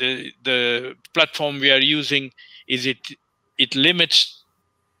 the platform we are using, is it limits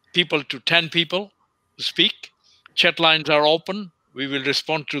people to 10 people to speak. Chat lines are open. We will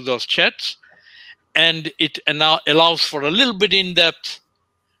respond to those chats. And it now allows for a little bit in-depth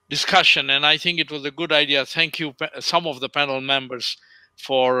discussion. And I think it was a good idea. Thank you, some of the panel members,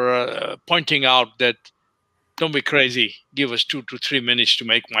 for pointing out that don't be crazy. Give us 2 to 3 minutes to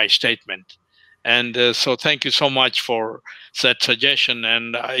make my statement. And so thank you so much for that suggestion.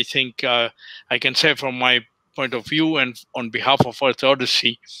 And I think I can say from my point of view and on behalf of Earth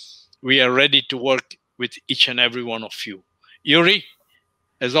Odyssey, we are ready to work with each and every one of you. Yuri,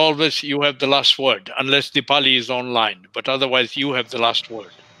 as always, you have the last word, unless Dipali is online. But otherwise, you have the last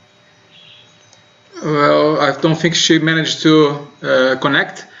word. Well, I don't think she managed to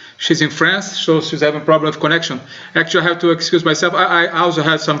connect. She's in France, so she's having a problem with connection. Actually, I have to excuse myself. I also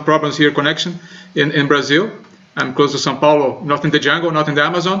had some problems here connection in Brazil. I'm close to São Paulo, not in the jungle, not in the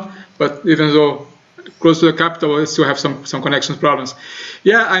Amazon, but even though close to the capital, I still have some connection problems.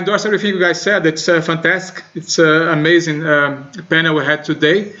 Yeah, I endorse everything you guys said. It's fantastic. It's an amazing panel we had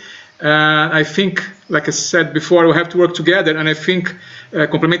today. I think, like I said before, we have to work together. And I think,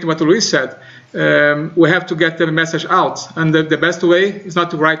 complementing what Luis said, we have to get the message out. And the best way is not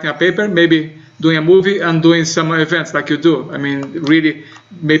to write in a paper, maybe doing a movie and doing some events like you do. I mean, really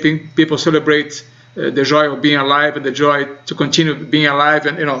making people celebrate the joy of being alive and the joy to continue being alive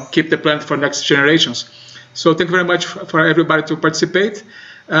and, you know, keep the planet for next generations. So thank you very much for everybody to participate.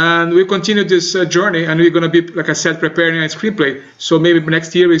 And we continue this journey, and we're going to be, like I said, preparing a screenplay. So maybe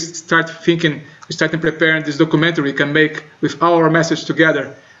next year we start preparing this documentary we can make with all our message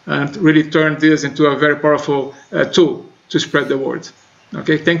together and really turn this into a very powerful tool to spread the word.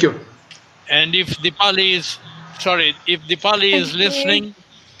 Okay, thank you. And if Dipali is listening,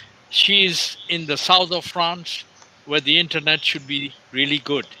 she's in the south of France, where the internet should be really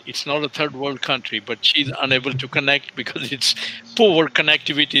good. It's not a third world country, but she's unable to connect because it's poor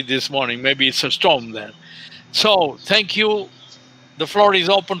connectivity this morning. Maybe it's a storm there. So thank you. The floor is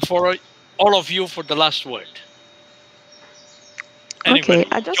open for all of you for the last word. Anybody? Okay,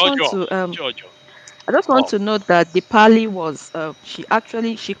 I just Jojo. want to note that Dipali was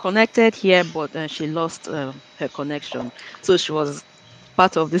she connected here, but she lost her connection, so she was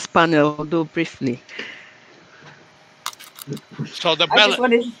part of this panel, although briefly. So I just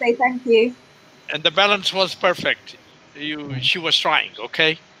wanted to say thank you. And the balance was perfect. She was trying,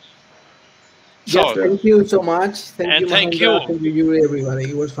 okay? Yes, thank you so much. Thank you, thank Mahendra. you. Thank you,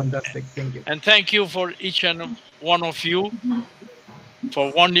 everybody. It was fantastic. Thank you. And thank you for each and one of you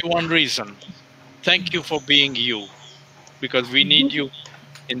for only one reason. Thank you for being you, because we need you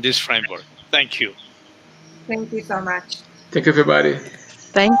in this framework. Thank you. Thank you so much. Thank you, everybody.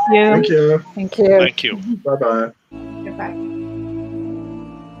 Thank you. Thank you. Thank you. Thank you. Bye-bye. Goodbye.